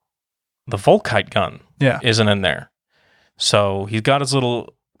the Volkite gun. Yeah. Isn't in there. So he's got his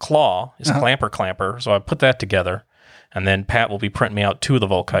little claw, his clamper. So I put that together. And then Pat will be printing me out 2 of the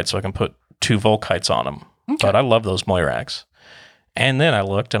Volkites so I can put 2 Volkites on them. Okay. But I love those Moirax. And then I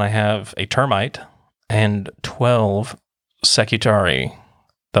looked and I have a Termite and 12 Sekutari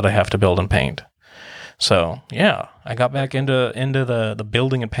that I have to build and paint. So, yeah, I got back into the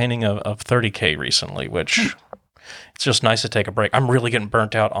building and painting of 30K recently, which it's just nice to take a break. I'm really getting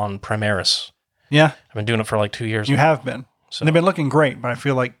burnt out on Primaris. Yeah. I've been doing it for like 2 years. You have been. So, and they've been looking great, but I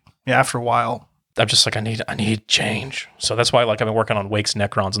feel like after a while, I'm just like, I need change. So that's why I've been working on Wake's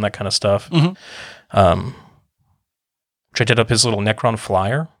Necrons and that kind of stuff. Mm-hmm. Which I did up his little Necron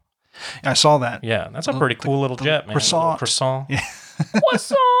flyer. I saw that. Yeah, that's a pretty cool little jet, man. Croissant. Yeah.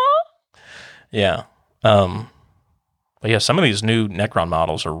 Croissant. Yeah. But yeah, some of these new Necron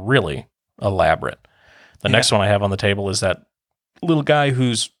models are really elaborate. The next one I have on the table is that little guy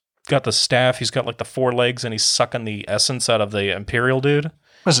who's got the staff. He's got like the 4 legs and he's sucking the essence out of the Imperial dude.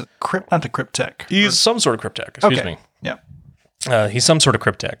 Was it not the Cryptek? He's some sort of Cryptek. Excuse me. Yeah. He's some sort of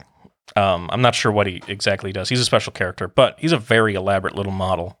Cryptek. I'm not sure what he exactly does. He's a special character, but he's a very elaborate little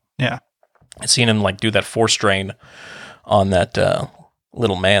model. Yeah. I've seen him like do that force drain on that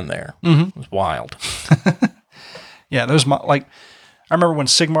little man there. Mm-hmm. It was wild. Yeah, those I remember when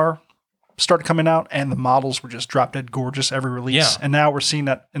Sigmar started coming out and the models were just drop dead gorgeous every release. Yeah. And now we're seeing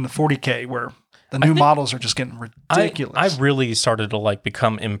that in the 40K where the new models are just getting ridiculous. I really started to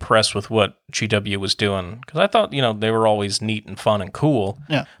become impressed with what GW was doing because I thought, they were always neat and fun and cool.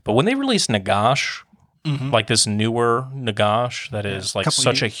 Yeah. But when they released Nagash, like this newer Nagash that is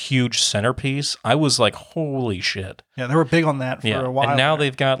such a huge centerpiece, I was like, holy shit. Yeah, they were big on that for a while. And now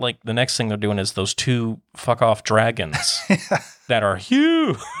they've got the next thing they're doing is those 2 fuck off dragons that are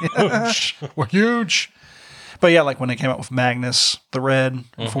huge. Were huge. But yeah, when they came out with Magnus, the Red,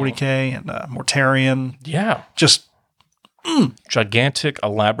 40K, and Mortarion. Yeah. Just gigantic,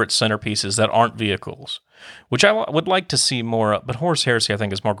 elaborate centerpieces that aren't vehicles, which I would like to see more of. But Horus Heresy, I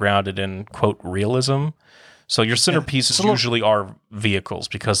think, is more grounded in, quote, realism. So your centerpieces usually are vehicles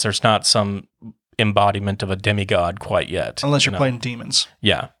because there's not some embodiment of a demigod quite yet. Unless you're playing demons.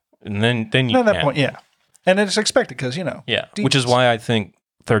 Yeah. And then you at that point, yeah. And it's expected because, Yeah. Demons. Which is why I think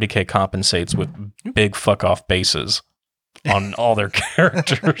 30K compensates with big fuck off bases on all their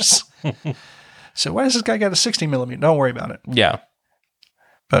characters. So why does this guy got a 60 millimeter? Don't worry about it. Yeah.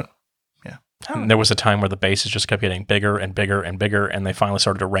 But yeah. And there was a time where the bases just kept getting bigger and bigger and bigger, and they finally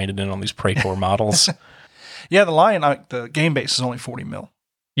started to rein it in on these Praetor models. Yeah, the Lion, the game base is only 40 mil.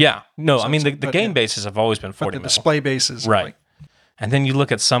 Yeah. No, so the game bases have always been 40 mil. The display bases. Right. And then you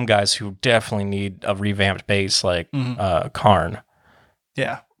look at some guys who definitely need a revamped base like Karn.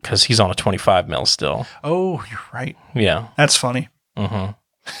 Yeah. Because he's on a 25 mil still. Oh, you're right. Yeah. That's funny. Mm-hmm.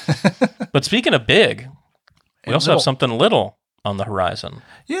 But speaking of big, we also have something little on the horizon.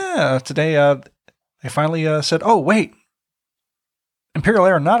 Yeah. Today, they finally said, oh, wait. Imperial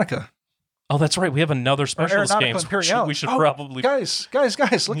Aeronautica. Oh, that's right. We have another specialist game. We should probably... Guys,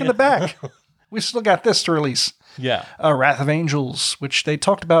 look in the back. We still got this to release. Yeah. Wrath of Angels, which they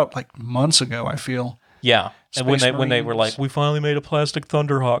talked about months ago, I feel. Yeah. Space and when they were like, we finally made a plastic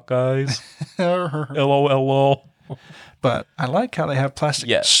Thunderhawk, guys. LOL. But I like how they have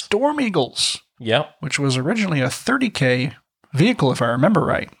plastic Storm Eagles. Yeah. Which was originally a 30K vehicle, if I remember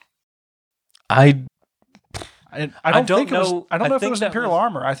right. I don't think it was Imperial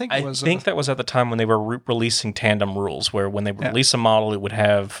Armor. I think it was. I think that was at the time when they were releasing tandem rules, where when they release a model, it would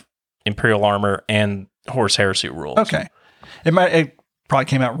have Imperial Armor and Horus Heresy rules. Okay. It probably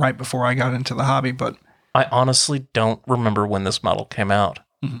came out right before I got into the hobby, but I honestly don't remember when this model came out.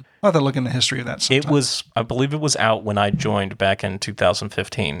 Mm-hmm. I'll have to look in the history of that sometime. I believe it was out when I joined back in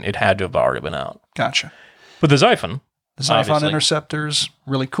 2015. It had to have already been out. Gotcha. But the Zyphon. The Zyphon Interceptors,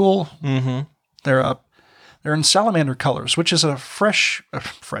 really cool. Mm-hmm. They're in salamander colors, which is a breath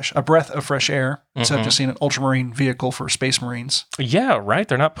of fresh air instead of just seeing an ultramarine vehicle for space marines. Yeah, right.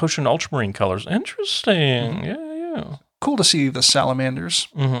 They're not pushing ultramarine colors. Interesting. Mm-hmm. Yeah. Cool to see the salamanders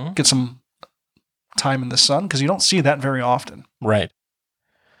get some time in the sun because you don't see that very often. Right.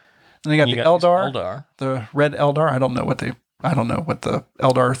 And you got Eldar, the red Eldar. I don't know what the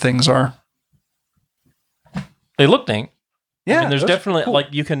Eldar things are. They look neat. Yeah, I mean, there's definitely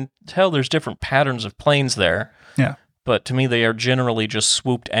you can tell there's different patterns of planes there. Yeah, but to me they are generally just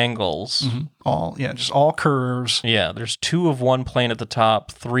swooped angles. Mm-hmm. Just all curves. Yeah, there's 2 of one plane at the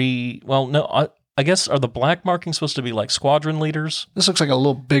top, 3. Well, no, I guess, are the black markings supposed to be like squadron leaders? This looks like a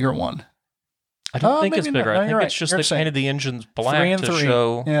little bigger one. I don't think it's bigger. No, I think right. it's just they painted the engines black 3 and to 3.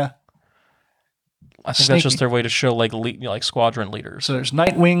 show. Yeah. I think that's just their way to show like squadron leaders. So there's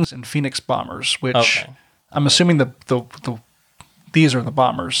Nightwings and Phoenix bombers, which I'm assuming these are the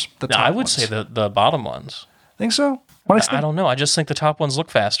bombers. The top I would ones. say the bottom ones. Think so? I don't know. I just think the top ones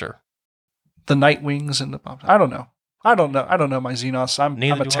look faster. The Nightwings and the bombers. I don't know. I don't know my Xenos. I'm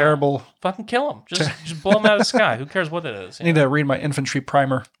a terrible. Fucking kill them. Just blow them out of the sky. Who cares what it is? I need to read my infantry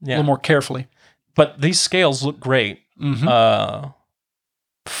primer a little more carefully. But these scales look great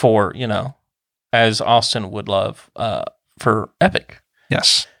for, as Austin would love, for Epic.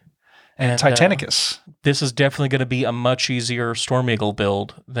 Yes. And Titanicus. This is definitely going to be a much easier Storm Eagle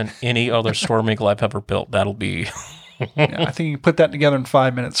build than any other Storm Eagle I've ever built. That'll be... I think you can put that together in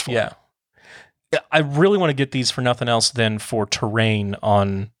 5 minutes. Yeah. I really want to get these for nothing else than for terrain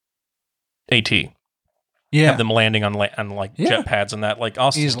on AT. Yeah. Have them landing on jet pads and that, like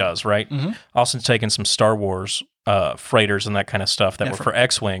Austin does, right? Mm-hmm. Austin's taken some Star Wars freighters and that kind of stuff that were for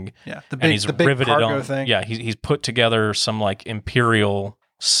X-Wing. Yeah. And he's riveted on thing. Yeah, he's put together some like Imperial,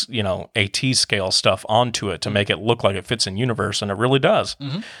 AT scale stuff onto it to make it look like it fits in universe, and it really does.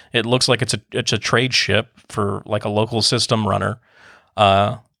 Mm-hmm. It looks like it's a trade ship for like a local system runner.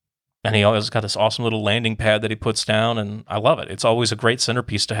 And he always got this awesome little landing pad that he puts down, and I love it. It's always a great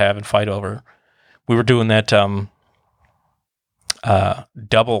centerpiece to have and fight over. We were doing that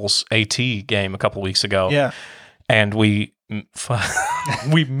doubles AT game a couple weeks ago, and we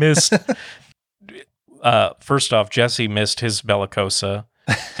missed. First off, Jesse missed his Bellicosa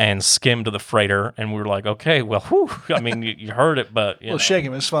and skimmed the freighter, and we were like, okay, well, whew. I mean, you heard it, but shake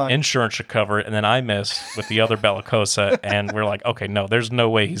him, it's fine. Insurance should cover it. And then I missed with the other Bellicosa, and we're like, okay, no, there's no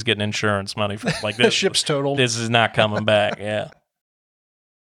way he's getting insurance money for like this. The ship's totaled. This is not coming back. Yeah.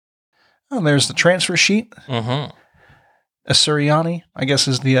 Oh, there's the transfer sheet. Mm-hmm. Asuriani, I guess,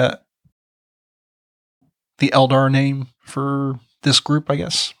 is the Eldar name for this group. I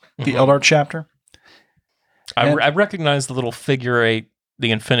guess the Eldar chapter. I recognize the little figure 8. The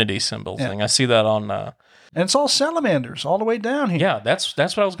infinity symbol thing. I see that on... and it's all salamanders all the way down here. Yeah, that's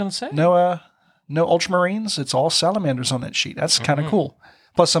what I was going to say. No Ultramarines. It's all salamanders on that sheet. That's kind of cool.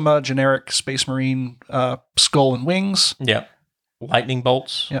 Plus some generic Space Marine skull and wings. Yep. Lightning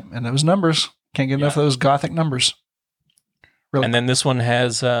bolts. Yep, and those numbers. Can't get enough of those gothic numbers. Really. And then this one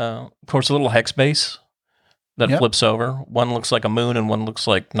has, of course, a little hex base that flips over. One looks like a moon and one looks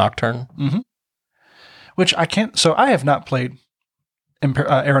like Nocturne. Mm-hmm. Which I can't... So I have not played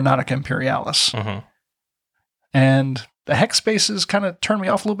Aeronautica Imperialis. Mm-hmm. And the hex spaces kind of turned me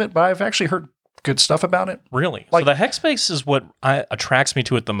off a little bit, but I've actually heard good stuff about it. Really? So the hex space is what attracts me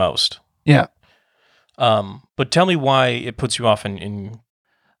to it the most. Yeah. But tell me why it puts you off in...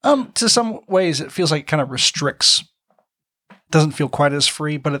 To some ways, it feels like it kind of restricts. Doesn't feel quite as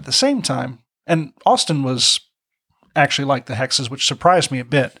free, but at the same time, and Austin was actually like the hexes, which surprised me a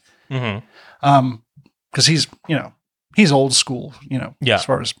bit. Mm-hmm. Because he's old school, as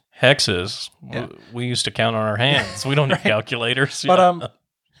far as hexes. Yeah. We used to count on our hands. We don't need calculators. But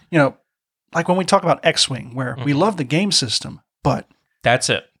like when we talk about X-Wing, where we love the game system, but that's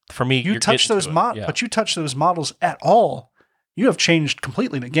it for me. You touch those but you touch those models at all, you have changed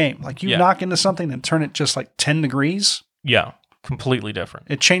completely the game. Like you knock into something and turn it just like 10 degrees. Yeah, completely different.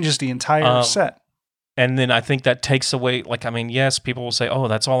 It changes the entire set. And then I think that takes away, yes, people will say, oh,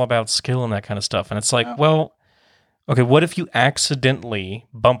 that's all about skill and that kind of stuff. And it's like, well, okay, what if you accidentally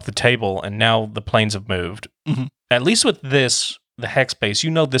bump the table and now the planes have moved? Mm-hmm. At least with this, the hex base,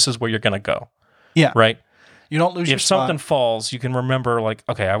 this is where you're going to go. Yeah. Right? You don't lose your spot. If something falls, you can remember,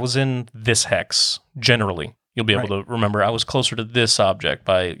 okay, I was in this hex, generally. You'll be able to remember I was closer to this object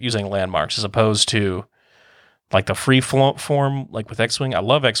by using landmarks as opposed to... like the free form, like with X-Wing. I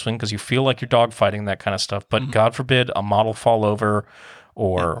love X-Wing because you feel like you're dogfighting, that kind of stuff. But God forbid a model fall over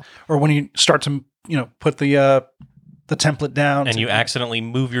or when you start to, put the template down. And you accidentally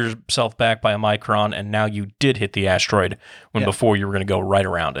move yourself back by a micron and now you did hit the asteroid when before you were going to go right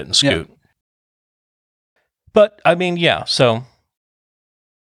around it and scoot. Yeah. But, so...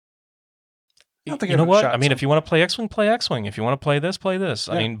 You know what? If you want to play X-Wing, play X-Wing. If you want to play this, play this.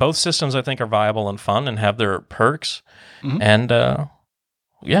 Yeah. Both systems I think are viable and fun and have their perks. Mm-hmm. And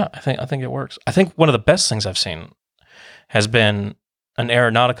I think it works. I think one of the best things I've seen has been an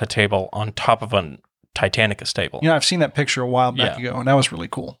Aeronautica table on top of a Titanicus table. I've seen that picture a while back ago, and that was really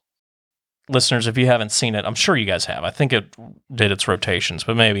cool. Listeners, if you haven't seen it, I'm sure you guys have. I think it did its rotations,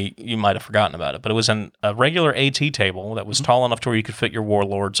 but maybe you might have forgotten about it. But it was a regular AT table that was tall enough to where you could fit your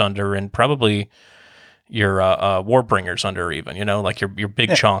warlords under and probably, Warbringers under even, like your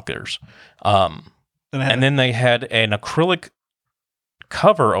big chonkers. And then they had an acrylic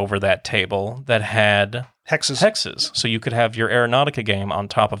cover over that table that had hexes. So you could have your Aeronautica game on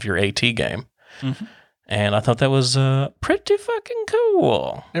top of your AT game. Mm-hmm. And I thought that was pretty fucking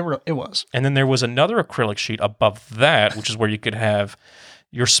cool. It was. And then there was another acrylic sheet above that, which is where you could have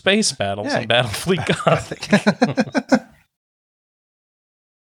your space battles and Battlefleet Gothic.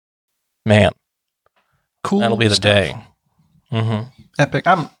 Man. Cool. That'll be the day. Mm-hmm. Epic.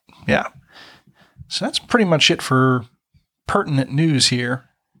 So that's pretty much it for pertinent news here.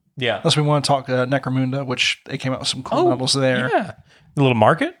 Yeah. Unless we want to talk Necromunda, which they came out with some cool models there. Yeah. The little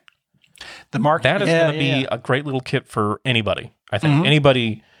market? The market. That is going to be a great little kit for anybody. I think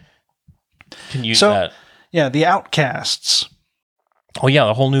anybody can use that. Yeah, the Outcasts. Oh, yeah,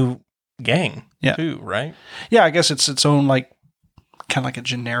 a whole new gang, too, right? Yeah, I guess it's its own, kind of like a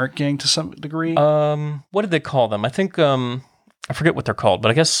generic gang to some degree. What did they call them? I think, I forget what they're called,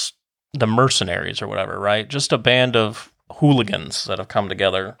 but I guess the Mercenaries or whatever, right? Just a band of hooligans that have come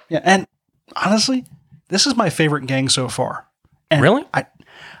together. Yeah, and honestly, this is my favorite gang so far. And really?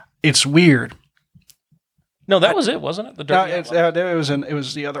 It's weird. No, that was it, wasn't it? It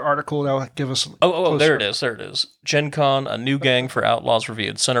was the other article that will give us. There it is. Gen Con, a new gang for Outlaws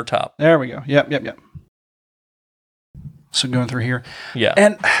reviewed, center top. There we go. Yep. So going through here, yeah,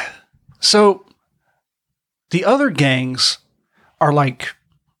 and so the other gangs are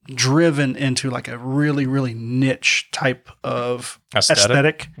driven into a really, really niche type of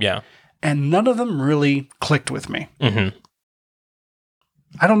aesthetic. Yeah, and none of them really clicked with me. Mm-hmm.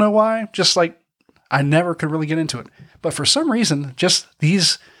 I don't know why. Just I never could really get into it. But for some reason, just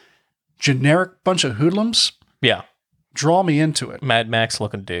these generic bunch of hoodlums draw me into it. Mad Max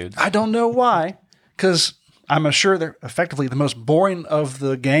looking dudes. I don't know why, because I'm sure they're effectively the most boring of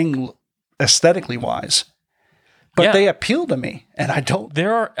the gang aesthetically wise. But they appeal to me, and I don't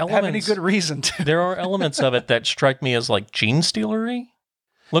have any good reason to. There are elements of it that strike me as Gene Stealery.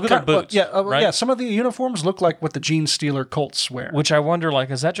 Look at their boots. Right? Yeah. Some of the uniforms look like what the Gene Stealer Colts wear. Which I wonder,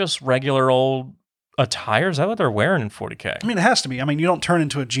 is that just regular old attire? Is that what they're wearing in 40K? I mean, it has to be. I mean, you don't turn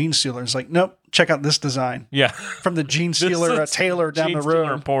into a Gene Stealer. It's nope, check out this design. Yeah. From the Gene Stealer tailor down the road.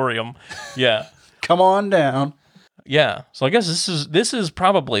 Gene Emporium. Yeah. Come on down. Yeah. So I guess this is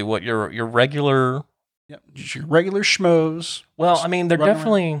probably what your regular... Yeah, just your regular schmoes. Well, I mean, they're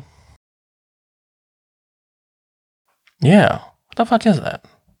definitely... Around. Yeah. What the fuck is that?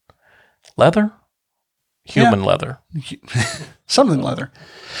 Leather? Human leather. Something leather.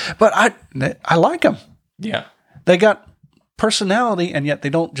 But I like them. Yeah. They got personality, and yet they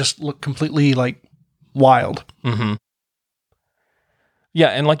don't just look completely wild. Mm-hmm. Yeah,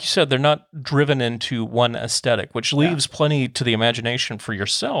 and like you said, they're not driven into one aesthetic, which leaves plenty to the imagination for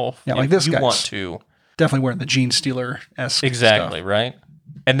yourself. Yeah, like this guy. You want to. Definitely wearing the Gene Stealer-esque Exactly, stuff. Right?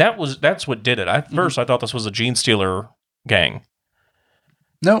 And that's what did it. At first, I thought this was a Gene Stealer gang.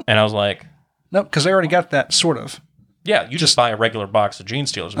 Nope. And I was like... Nope, because they already got that, sort of. Yeah, you just buy a regular box of Gene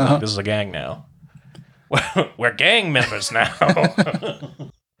Stealers. This is a gang now. We're gang members now.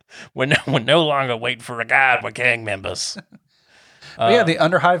 We're no longer waiting for a guide. We're gang members. The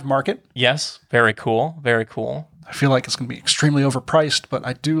Underhive market. Yes, very cool. Very cool. I feel like it's going to be extremely overpriced, but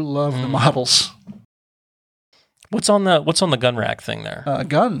I do love the models. What's on the gun rack thing there?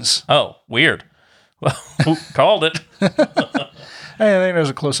 Guns. Oh, weird. Well, who called it? Hey, I think there's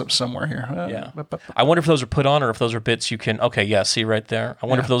a close-up somewhere here. I wonder if those are put on or if those are bits you can... Okay, yeah, see right there? I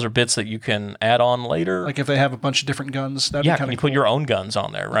wonder if those are bits that you can add on later. Like if they have a bunch of different guns. That'd be kind of can you put your own guns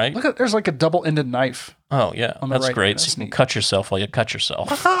on there, right? Look, there's a double-ended knife. Oh, yeah. That's right great. So you can cut yourself while you cut yourself.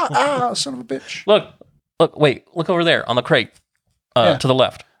 Son of a bitch. Look, wait. Look over there on the crate to the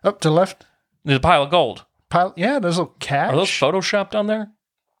left. Up to the left? There's a pile of gold. There's a little cash. Are those photoshopped on there?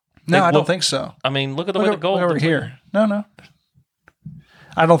 No, I don't think so. I mean, look at the way the gold... Look over here. No.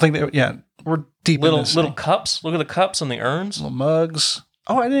 I don't think that. Yeah, we're deep in this. Little cups. Look at the cups and the urns. Little mugs.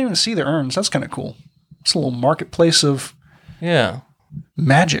 Oh, I didn't even see the urns. That's kind of cool. It's a little marketplace of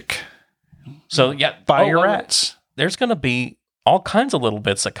magic. So buy your rats. There's going to be all kinds of little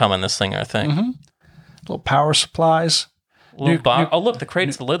bits that come in this thing. I think. Mm-hmm. Little power supplies. Look, the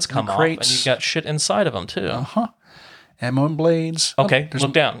crates. The lids come off, and you got shit inside of them too. Ammo and blades. Okay,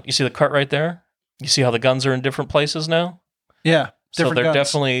 look down. You see the cart right there? You see how the guns are in different places now? Yeah. So they're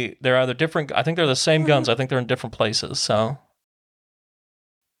they're either different. I think they're the same guns. I think they're in different places. So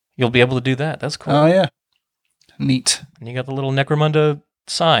you'll be able to do that. That's cool. Oh, yeah. Neat. And you got the little Necromunda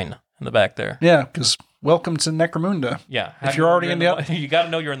sign in the back there. Yeah, because welcome to Necromunda. Yeah. If you're already in the... You got to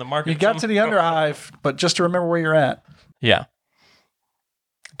know you're in the market. You got to the Underhive, but just to remember where you're at. Yeah.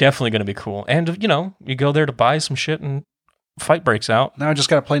 Definitely going to be cool. And, you go there to buy some shit and fight breaks out. Now I just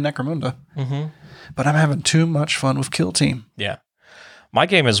got to play Necromunda. Mm-hmm. But I'm having too much fun with Kill Team. Yeah. My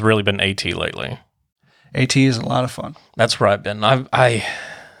game has really been AT lately. AT is a lot of fun. That's where I've been. I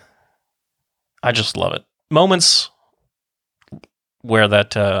just love it. Moments where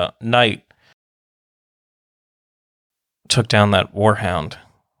that knight took down that warhound.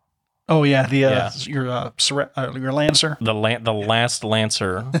 Oh yeah, your Lancer. The last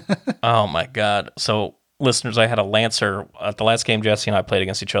Lancer. Oh my God. So listeners, I had a Lancer at the last game Jesse and I played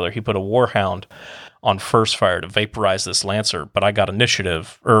against each other. He put a warhound on first fire to vaporize this Lancer, but I got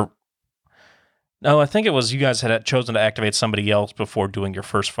initiative. No, I think it was you guys had chosen to activate somebody else before doing your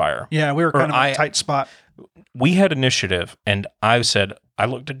first fire. Yeah, we were kind of in a tight spot. We had initiative, and I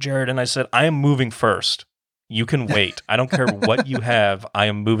looked at Jared and I said, I am moving first. You can wait. I don't care what you have. I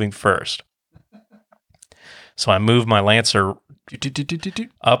am moving first. So I moved my Lancer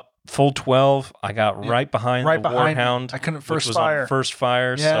up full 12. I got right behind the Warhound. I couldn't first fire. First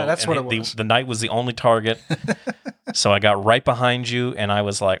fire. Yeah, that's what it was. The knight was the only target. So I got right behind you, and I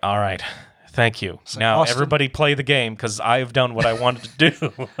was like, all right, thank you. Like, now, Austin, everybody play the game, because I have done what I wanted to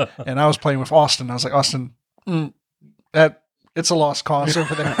do. And I was playing with Austin. I was like, Austin, it's a lost cause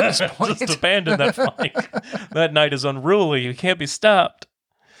over there at this point. Just abandon that fight. That knight is unruly. You can't be stopped.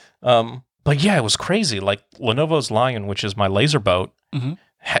 But yeah, it was crazy. Like Lenovo's Lion, which is my laser boat,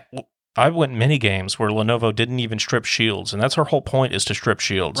 I went many games where Lenovo didn't even strip shields, and that's her whole point, is to strip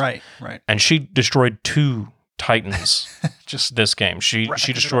shields. Right. And she destroyed 2 Titans just this game. She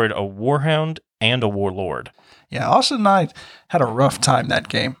destroyed a Warhound and a Warlord. Yeah, Austin and I had a rough time that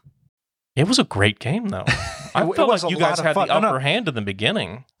game. It was a great game, though. I felt like you guys had the upper hand in the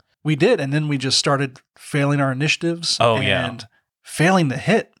beginning. We did, and then we just started failing our initiatives. And failing to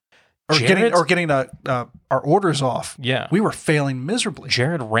hit. Or getting our orders off. Yeah. We were failing miserably.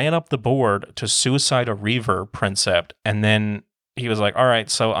 Jared ran up the board to suicide a Reaver Princept, and then he was like, all right,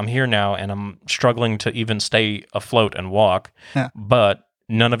 so I'm here now, and I'm struggling to even stay afloat and walk, but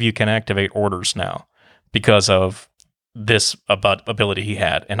none of you can activate orders now because of this ability he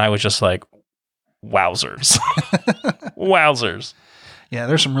had. And I was just like, wowzers. Wowzers. Yeah,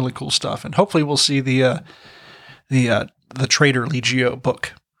 there's some really cool stuff. And hopefully we'll see the Traitor Legio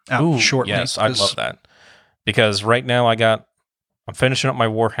book out shortly. Yes, I'd love that. Because right now I'm finishing up my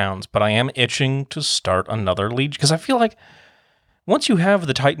Warhounds, but I am itching to start another Legio. Because I feel like once you have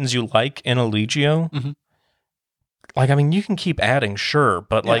the Titans you like in a Legio, you can keep adding, sure,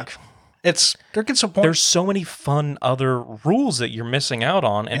 but there gets a point. There's so many fun other rules that you're missing out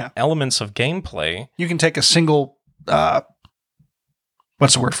on and elements of gameplay. You can take a single,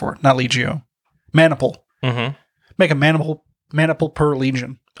 what's the word for it? Not Legio. Maniple. Mm-hmm. Make a maniple per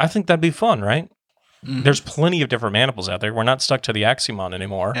Legion. I think that'd be fun, right? Mm-hmm. There's plenty of different maniples out there. We're not stuck to the Axiomon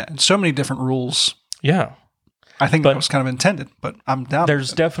anymore. Yeah, and so many different rules. Yeah. I think that was kind of intended, but I'm down.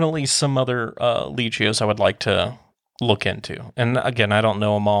 There's definitely some other Legios I would like to look into. And again, I don't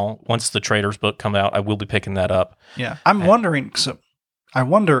know them all. Once the Traders book come out, I will be picking that up. Yeah. I'm wondering, I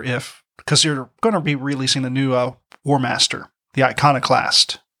wonder if, because you're going to be releasing the new War Master, the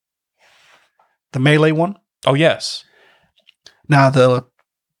Iconoclast, the melee one. Oh, yes. Now, the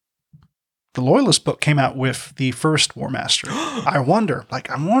Loyalist book came out with the first War Master. I'm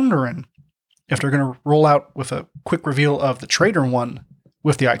wondering if they're going to roll out with a quick reveal of the Traitor one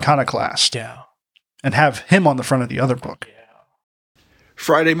with the Iconoclast. Yeah. And have him on the front of the other book. Yeah.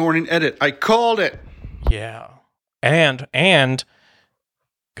 Friday morning edit. I called it. Yeah. And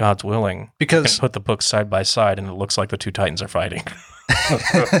God's willing, because put the books side by side and it looks like the 2 Titans are fighting.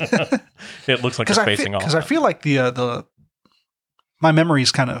 It looks like it's facing off. Because I feel like the my memory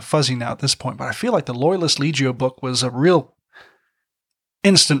is kind of fuzzy now at this point, but I feel like the Loyalist Legio book was a real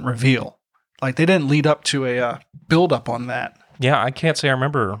instant reveal. Like they didn't lead up to a build up on that. Yeah, I can't say I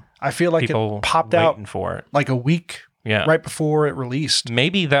remember. I feel like it popped out for it like a week right before it released.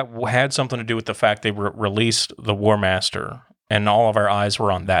 Maybe that had something to do with the fact they released the War Master and all of our eyes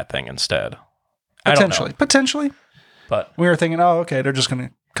were on that thing instead. Potentially. But we were thinking, oh, okay, they're just going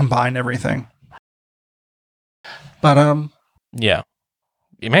to combine everything. But yeah,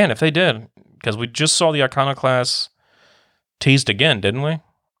 man, if they did, because we just saw the Iconoclast teased again, didn't we?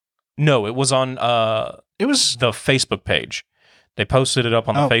 No, it was on it was the Facebook page. They posted it up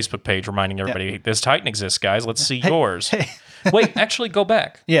on the Facebook page, reminding everybody, this Titan exists, guys. Let's see yours. Hey. Wait, actually, go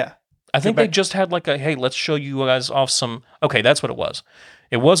back. Yeah. I think they just had like hey, let's show you guys off some... Okay, that's what it was.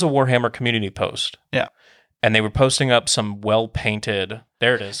 It was a Warhammer community post. Yeah. And they were posting up some well-painted...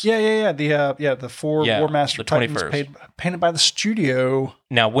 There it is. Yeah. The 4 War Master Titans painted by the studio.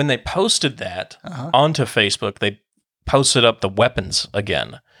 Now, when they posted that onto Facebook, they posted up the weapons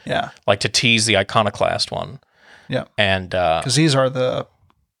again. Yeah. Like to tease the Iconoclast one. Yeah. And because these are the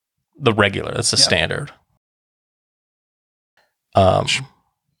regular. That's the standard.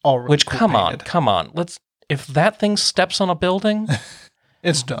 Which come on. If that thing steps on a building,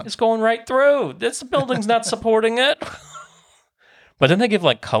 it's done. It's going right through. The building's not supporting it. But then they give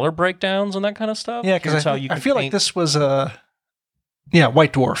like color breakdowns and that kind of stuff. Yeah, because I feel like this was White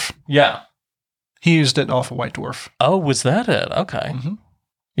Dwarf. Yeah. He used it off of White Dwarf. Oh, was that it? Okay. Mm-hmm.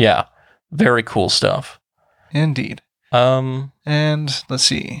 Yeah. Very cool stuff. Indeed. And let's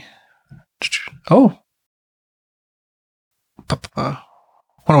see. Oh. Wonder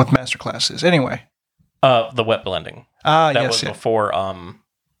what the masterclass is. Anyway. The wet blending. That was before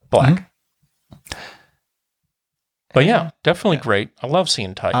black. Mm-hmm. But yeah, definitely great. I love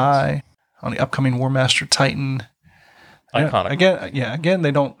seeing Titans. On the upcoming War Master Titan. Iconic. Again,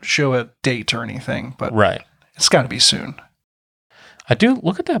 they don't show a date or anything, but right. It's got to be soon. I do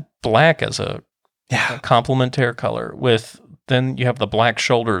look at that black as a complementary color then you have the black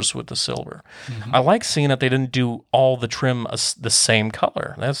shoulders with the silver. Mm-hmm. I like seeing that they didn't do all the trim the same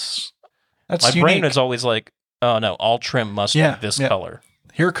color. That's my unique. Brain is always like, oh no, all trim must be this color.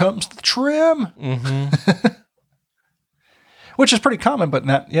 Here comes the trim. Mm-hmm. Which is pretty common, but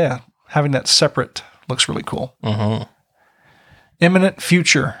having that separate looks really cool. Mm-hmm. Imminent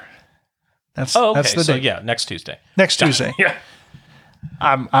future. That's the so date. next Tuesday. Next Tuesday. Yeah.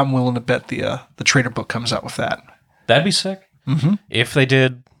 I'm willing to bet the Trader Book comes out with that. That'd be sick. Mm-hmm. If they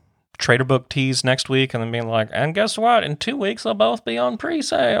did Trader Book tease next week and then being like, and guess what? In 2 weeks they'll both be on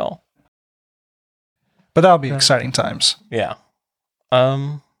pre-sale. But that'll be exciting times. Yeah.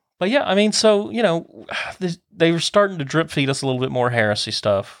 But yeah, I mean, so, they were starting to drip feed us a little bit more heresy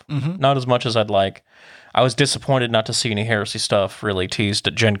stuff. Mm-hmm. Not as much as I'd like. I was disappointed not to see any heresy stuff really teased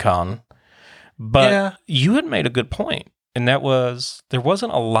at Gen Con. But you had made a good point, and that was there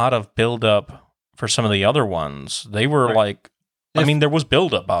wasn't a lot of build-up for some of the other ones. They were there was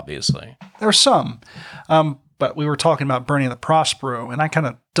build-up, obviously. There were some. But we were talking about Burning the Prospero, and I kind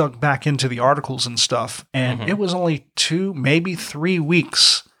of dug back into the articles and stuff, and it was only 2, maybe 3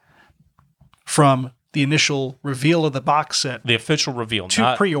 weeks from the initial reveal of the box set. The official reveal.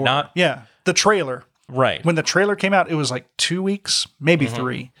 To pre-order. The trailer. Right. When the trailer came out, it was like 2 weeks, maybe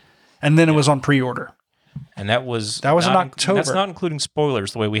 3. And then it was on pre-order. And that was in October. That's not including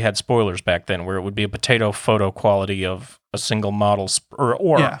spoilers the way we had spoilers back then, where it would be a potato photo quality of a single model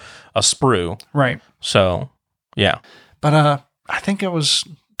or a sprue. Right. So, yeah. But I think it was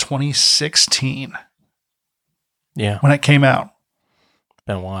 2016. Yeah. When it came out.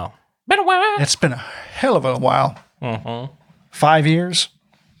 Been a while. It's been a hell of a while. Mm-hmm. 5 years.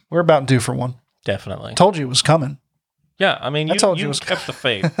 We're about due for one. Definitely. Told you it was coming. Yeah, I mean, you kept the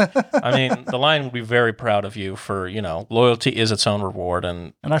faith. I mean, the Lion would be very proud of you for, loyalty is its own reward,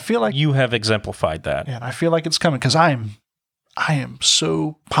 and I feel like you have exemplified that. Yeah, and I feel like it's coming because I am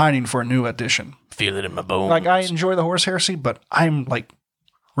so pining for a new edition. Feel it in my bones. Like, I enjoy the Horus Heresy, but I'm like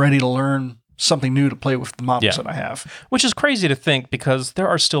ready to learn something new to play with the models that I have. Which is crazy to think because there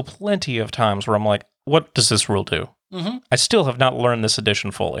are still plenty of times where I'm like, what does this rule do? Mm-hmm. I still have not learned this edition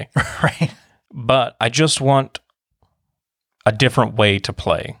fully. Right. But I just want a different way to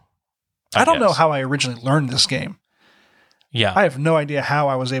play. I don't know how I originally learned this game. Yeah. I have no idea how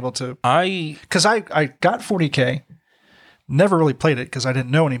I was able to. Because I got 40K, never really played it because I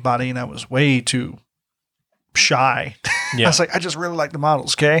didn't know anybody and I was way too shy. Yeah. I was like, I just really like the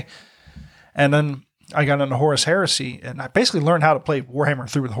models, okay? And then I got into Horus Heresy and I basically learned how to play Warhammer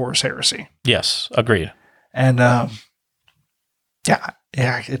through the Horus Heresy. Yes, agreed. And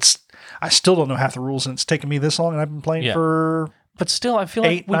I still don't know half the rules, and it's taken me this long, and I've been playing for. But still, I feel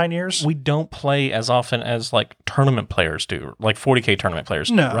 9 years. We don't play as often as like tournament players do, like 40K tournament players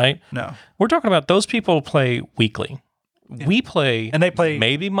do, right? No. We're talking about those people play weekly. Yeah. We play, and they play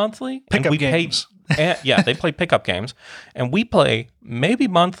maybe monthly pickup games. They play pickup games, and we play maybe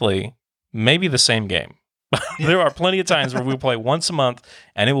monthly, maybe the same game. There are plenty of times where we play once a month,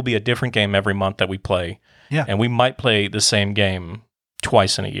 and it will be a different game every month that we play. Yeah, and we might play the same game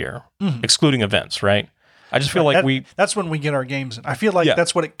twice in a year, excluding events, right? I just feel like that's when we get our games in. I feel like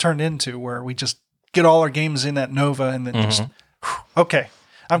that's what it turned into, where we just get all our games in at Nova and then just, okay,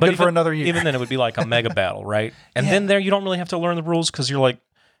 I'm good for another year. Even then, it would be like a mega battle, right? And then there, you don't really have to learn the rules because you're like,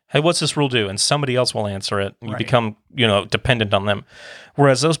 hey, what's this rule do? And somebody else will answer it. And you become, dependent on them.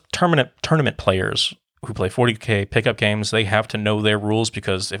 Whereas those tournament players who play 40K pickup games, they have to know their rules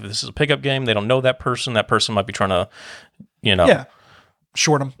because if this is a pickup game, they don't know that person. That person might be trying to,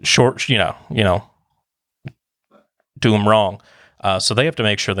 short them. Do them wrong. So they have to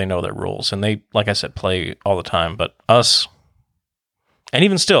make sure they know their rules. And they, like I said, play all the time. But us, and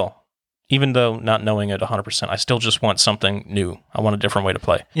even still, even though not knowing it 100%, I still just want something new. I want a different way to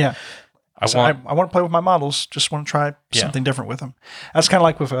play. Yeah. I want to play with my models. Just want to try something different with them. That's kind of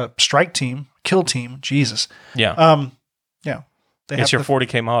like with a strike team, kill team. Jesus. Yeah. Yeah. It's your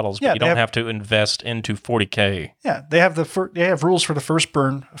 40K models, but you don't have to invest into 40K. Yeah. They have they have rules for the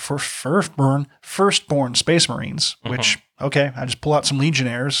firstborn Space Marines, which, okay, I just pull out some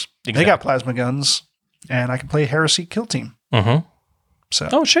Legionnaires. Exactly. They got plasma guns, and I can play Heresy kill team. Mm-hmm. So.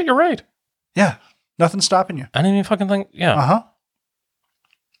 Oh, shit, you're right. Yeah. Nothing's stopping you. I didn't even fucking think. Yeah. Uh-huh.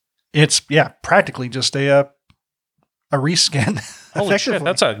 It's, practically just a reskin. Holy shit,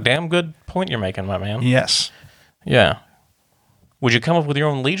 that's a damn good point you're making, my man. Yes. Yeah. Would you come up with your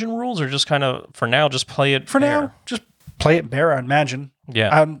own Legion rules, or just kind of, for now, just play it bare? Now, just play it bare, I imagine.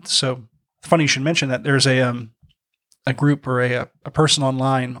 Yeah. So, funny you should mention that. There's a group or a person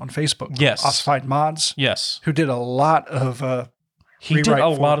online on Facebook. Yes. Ossified Mods. Yes. Who did a lot of he did a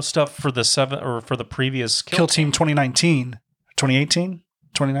lot of stuff for the previous Kill Team 2019. 2018?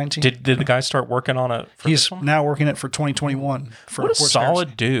 2019. Did the guy start working on it? He's now working it for 2021. What a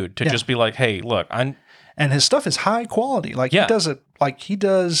solid dude to just be like, hey, look, and his stuff is high quality. Like he does it. Like he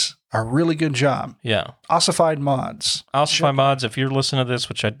does a really good job. Yeah. Ossified Mods. Ossified Mods. If you're listening to this,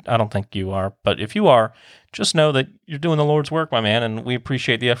 which I don't think you are, but if you are, just know that you're doing the Lord's work, my man, and we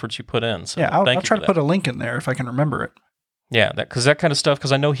appreciate the efforts you put in. So I'll try to put a link in there if I can remember it. Yeah, because that kind of stuff.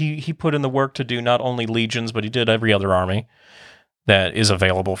 Because I know he put in the work to do not only legions, but he did every other army that is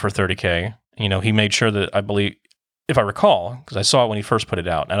available for 30K. You know, he made sure that, I believe, if I recall, because I saw it when he first put it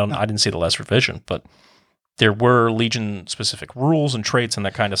out. I didn't see the last revision, but there were Legion-specific rules and traits and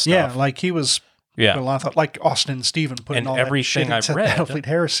that kind of stuff. Yeah, like he was... Yeah, well, I thought like Austin and Steven putting all everything that shit I've read, Battlefleet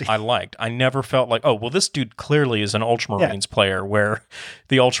Heresy. I liked. I never felt like, oh, well, this dude clearly is an Ultramarines player, where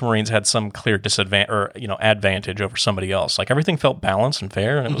the Ultramarines had some clear disadvantage or advantage over somebody else. Like everything felt balanced and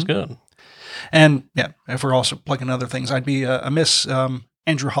fair, and it was good. And if we're also plugging other things, I'd be amiss.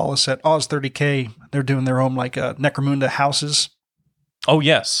 Andrew Hollis at Oz 30K, they're doing their own like Necromunda houses. Oh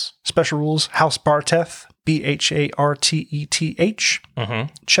yes, special rules. House Barteth, BHARTETH.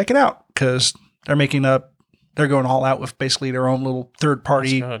 Check it out because they're they're going all out with basically their own little third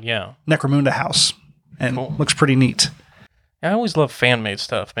party Necromunda house, and looks pretty neat. I always love fan made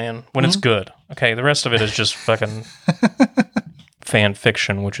stuff, man. When it's good. Okay, the rest of it is just fucking fan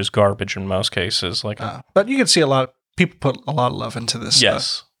fiction, which is garbage in most cases. But you can see a lot of people put a lot of love into this.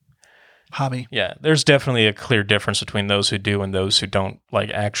 Yes. Hobby. Yeah, there's definitely a clear difference between those who do and those who don't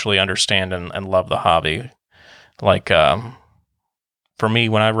actually understand and love the hobby. For me,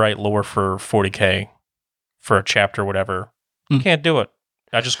 when I write lore for 40K for a chapter or whatever, I can't do it.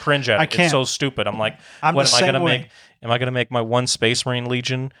 I just cringe at it. It's so stupid. I'm like, what am I going to make? Am I going to make my one Space Marine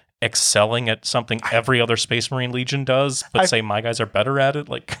Legion excelling at something every other Space Marine Legion does, but say my guys are better at it?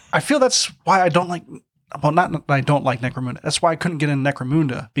 I feel that's why I don't like. Well, not that I don't like Necromunda. That's why I couldn't get in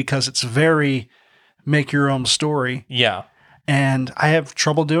Necromunda, because it's very make your own story. Yeah. And I have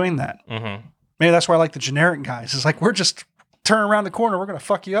trouble doing that. Mm-hmm. Maybe that's why I like the generic guys. It's like, we're just turning around the corner. We're going to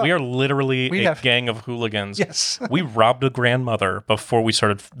fuck you up. We are literally a gang of hooligans. Yes. We robbed a grandmother before we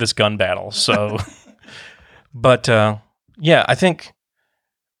started this gun battle. So, but I think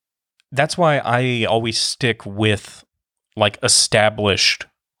that's why I always stick with established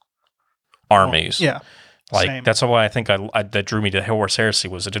armies. Yeah. Same. That's why I think that drew me to Horus Heresy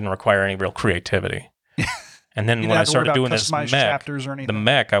was it didn't require any real creativity. And then when I started doing this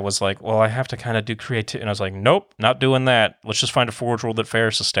mech, I was like, well, I have to kind of do creativity. And I was like, nope, not doing that. Let's just find a forge rule that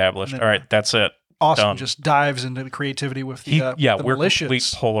Ferris established. All right, that's it. Austin just dives into the creativity with the we're militias.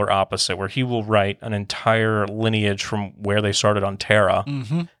 Complete polar opposite, where he will write an entire lineage from where they started on Terra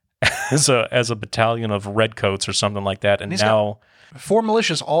as a battalion of redcoats or something like that. And now... 4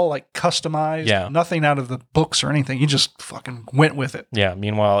 militias all customized, nothing out of the books or anything. You just fucking went with it. Yeah.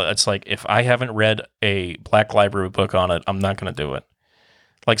 Meanwhile, it's like, if I haven't read a Black Library book on it, I'm not going to do it.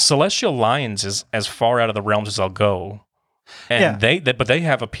 Celestial Lions is as far out of the realms as I'll go. And they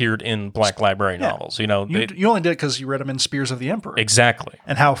have appeared in Black Library novels. You only did it because you read them in Spears of the Emperor. Exactly.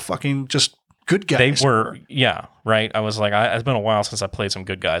 And how fucking just good guys they were. Yeah, right. I was like, it's been a while since I played some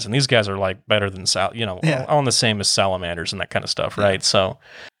good guys, and these guys are better than on the same as salamanders and that kind of stuff, right? So,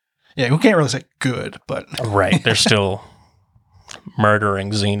 we can't really say good, but right, they're still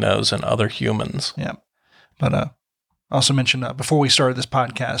murdering Xenos and other humans. Yeah, but I also mentioned before we started this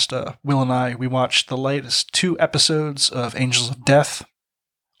podcast, Will and I, we watched the latest 2 episodes of Angels of Death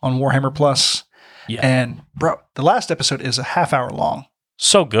on Warhammer Plus. Yeah, and bro, the last episode is a half hour long.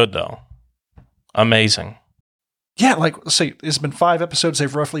 So good though. Amazing. Yeah, like, let's see, it's been 5 episodes.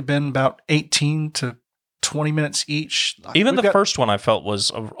 They've roughly been about 18 to 20 minutes each. Even the first one I felt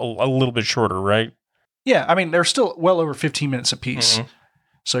was a little bit shorter, right? Yeah, I mean, they're still well over 15 minutes apiece. Mm-hmm.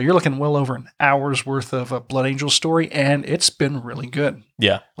 So you're looking well over an hour's worth of a Blood Angel story, and it's been really good.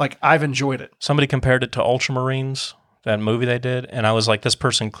 Yeah. Like, I've enjoyed it. Somebody compared it to Ultramarines, that movie they did, and I was like, this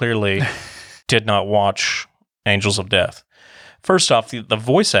person clearly did not watch Angels of Death. First off, the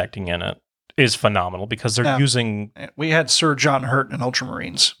voice acting in it is phenomenal because they're using... We had Sir John Hurt in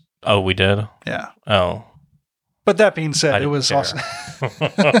Ultramarines. Oh, we did? Yeah. Oh. But that being said, it was awesome.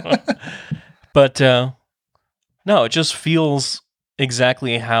 But, no, it just feels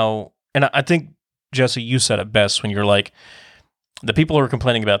exactly how... And I think, Jesse, you said it best when you're like, the people who are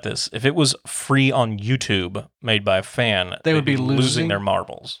complaining about this, if it was free on YouTube, made by a fan, they would be losing their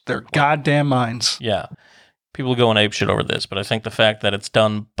marbles. Their goddamn minds. Yeah. People go and apeshit over this, but I think the fact that it's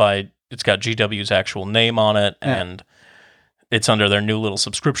done by... It's got GW's actual name on it, and it's under their new little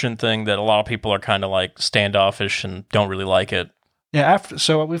subscription thing that a lot of people are kind of like standoffish and don't really like it. Yeah,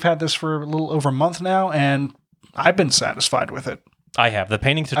 so we've had this for a little over a month now, and I've been satisfied with it. I have. The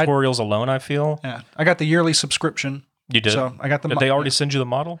painting tutorials alone, I feel. Yeah. I got the yearly subscription. You did? So I got the Did they already send you the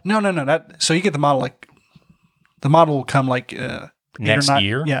model? No. So you get the model, like, the model will come like... next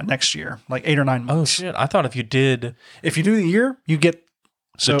year? Yeah, next year. Like 8 or 9 months. Oh, shit. I thought if you do the year, you get...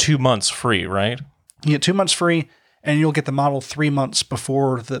 So 2 months free, right? You get 2 months free, and you'll get the model 3 months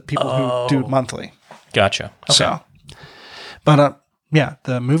before the people who do monthly. Gotcha. Okay. So, but yeah,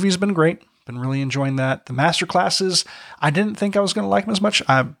 the movie's been great. Been really enjoying that. The master classes, I didn't think I was going to like them as much.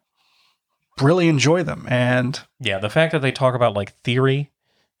 I really enjoy them, and yeah, the fact that they talk about like theory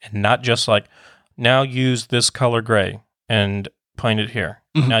and not just like now use this color gray and paint it here.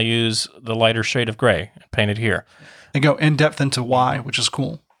 Mm-hmm. Now use the lighter shade of gray and paint it here. They go in depth into why, which is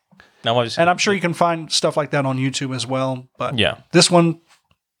cool. Now, and I'm sure you can find stuff like that on YouTube as well. But yeah, this one,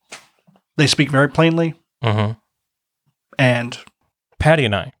 they speak very plainly. Mm-hmm. And Patty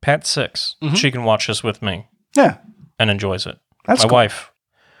and I, Pat 6, she can watch this with me. Yeah, and enjoys it. That's my cool. wife,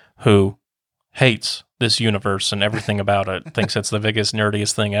 who hates this universe and everything about it, thinks it's the biggest,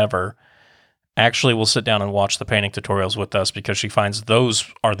 nerdiest thing ever, actually will sit down and watch the painting tutorials with us because she finds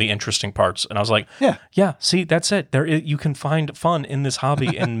those are the interesting parts. And I was like, yeah, see, that's it. You can find fun in this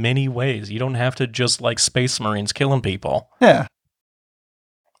hobby in many ways. You don't have to just like Space Marines killing people. Yeah.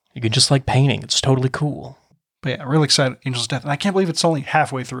 You can just like painting. It's totally cool. But yeah, really excited Angels of Death. And I can't believe it's only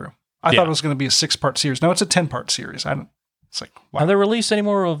halfway through. I thought it was going to be a 6-part series. No, it's a 10-part series. It's like, wow. Have they released any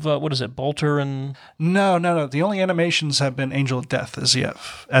more of, what is it, Bolter and... No. The only animations have been Angel of Death as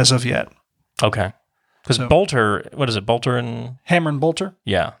of yet. Okay. Because Bolter, what is it, Bolter and... Hammer and Bolter?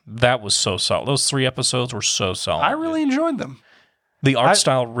 Yeah, that was so solid. Those 3 episodes were so solid. I really enjoyed them. The art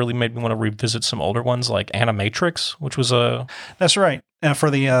style really made me want to revisit some older ones like Animatrix, which was a... That's right. For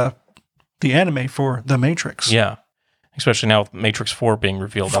the anime for The Matrix. Yeah. Especially now with Matrix 4 being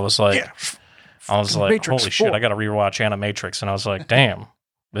revealed. I was like, Matrix holy 4. Shit, I got to rewatch Animatrix. And I was like, damn,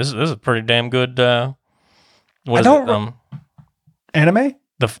 this is a pretty damn good... Anime?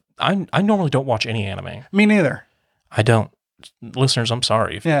 I normally don't watch any anime. Me neither. I don't. Listeners, I'm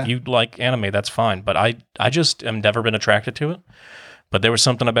sorry. If you like anime, that's fine. But I just have never been attracted to it. But there was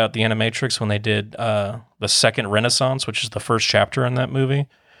something about the Animatrix when they did the second Renaissance, which is the first chapter in that movie.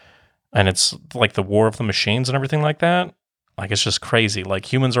 And it's like the War of the Machines and everything like that. Like, it's just crazy.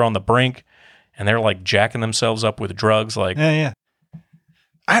 Like, humans are on the brink, and they're like jacking themselves up with drugs. Like, yeah.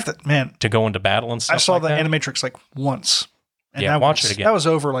 I have to, man. To go into battle and stuff. I saw like the that. Animatrix like once. And watch it again. That was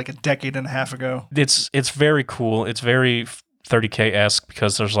over like a decade and a half ago. It's very cool. It's very 30K-esque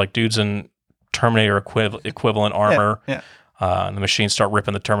because there's like dudes in Terminator equivalent armor. Yeah. And the machines start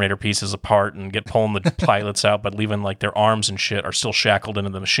ripping the Terminator pieces apart and pulling the pilots out, but leaving like their arms and shit are still shackled into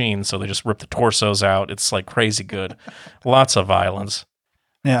the machine. So they just rip the torsos out. It's like crazy good. Lots of violence.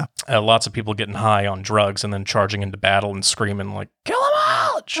 Yeah. Lots of people getting high on drugs and then charging into battle and screaming like, kill them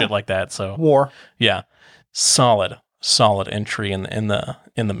all! Shit like that. So war. Yeah. Solid entry in the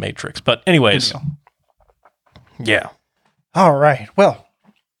Matrix. But anyways. Yeah. All right. Well,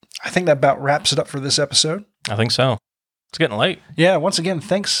 I think that about wraps it up for this episode. I think so. It's getting late. Yeah, once again,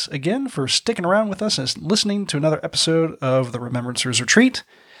 thanks again for sticking around with us and listening to another episode of the Remembrancers Retreat.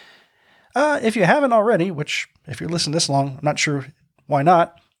 If you haven't already, which if you're listening this long, I'm not sure why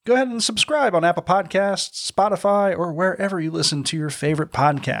not, go ahead and subscribe on Apple Podcasts, Spotify, or wherever you listen to your favorite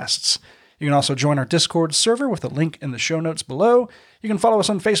podcasts. You can also join our Discord server with a link in the show notes below. You can follow us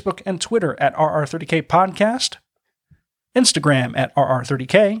on Facebook and Twitter at RR30K Podcast, Instagram at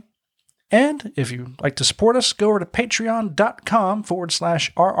RR30K, and if you'd like to support us, go over to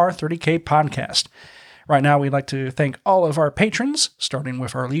patreon.com/RR30K Podcast. Right now, we'd like to thank all of our patrons, starting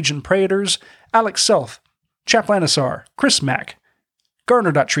with our Legion Praetors, Alex Self, Chaplanisar, Chris Mack,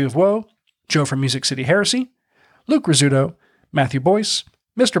 Garner.Tree of Woe, Joe from Music City Heresy, Luke Rizzuto, Matthew Boyce,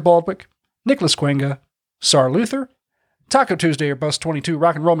 Mr. Baldwick, Nicholas Quenga, Sar Luther, Taco Tuesday or Bus 22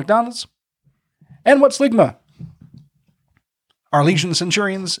 Rock and Roll McDonald's, and What's Ligma? Our Legion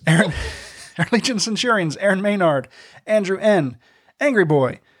Centurions, Aaron Maynard, Andrew N., Angry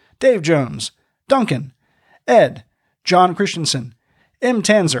Boy, Dave Jones, Duncan, Ed, John Christensen, M.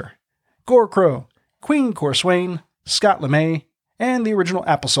 Tanzer, Gore Crow, Queen Corswain, Scott LeMay, and the original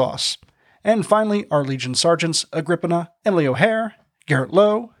Applesauce. And finally, our Legion Sergeants, Agrippina, Emily O'Hare, Garrett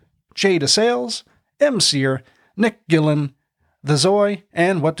Lowe, Jay DeSales, M. Sear, Nick Gillen, The Zoy,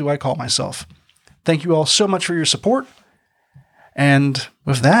 and What Do I Call Myself? Thank you all so much for your support. And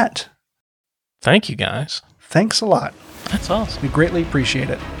with that... Thank you, guys. Thanks a lot. That's awesome. We greatly appreciate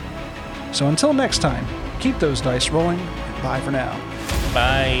it. So until next time, keep those dice rolling, and bye for now.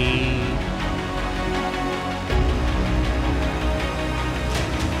 Bye.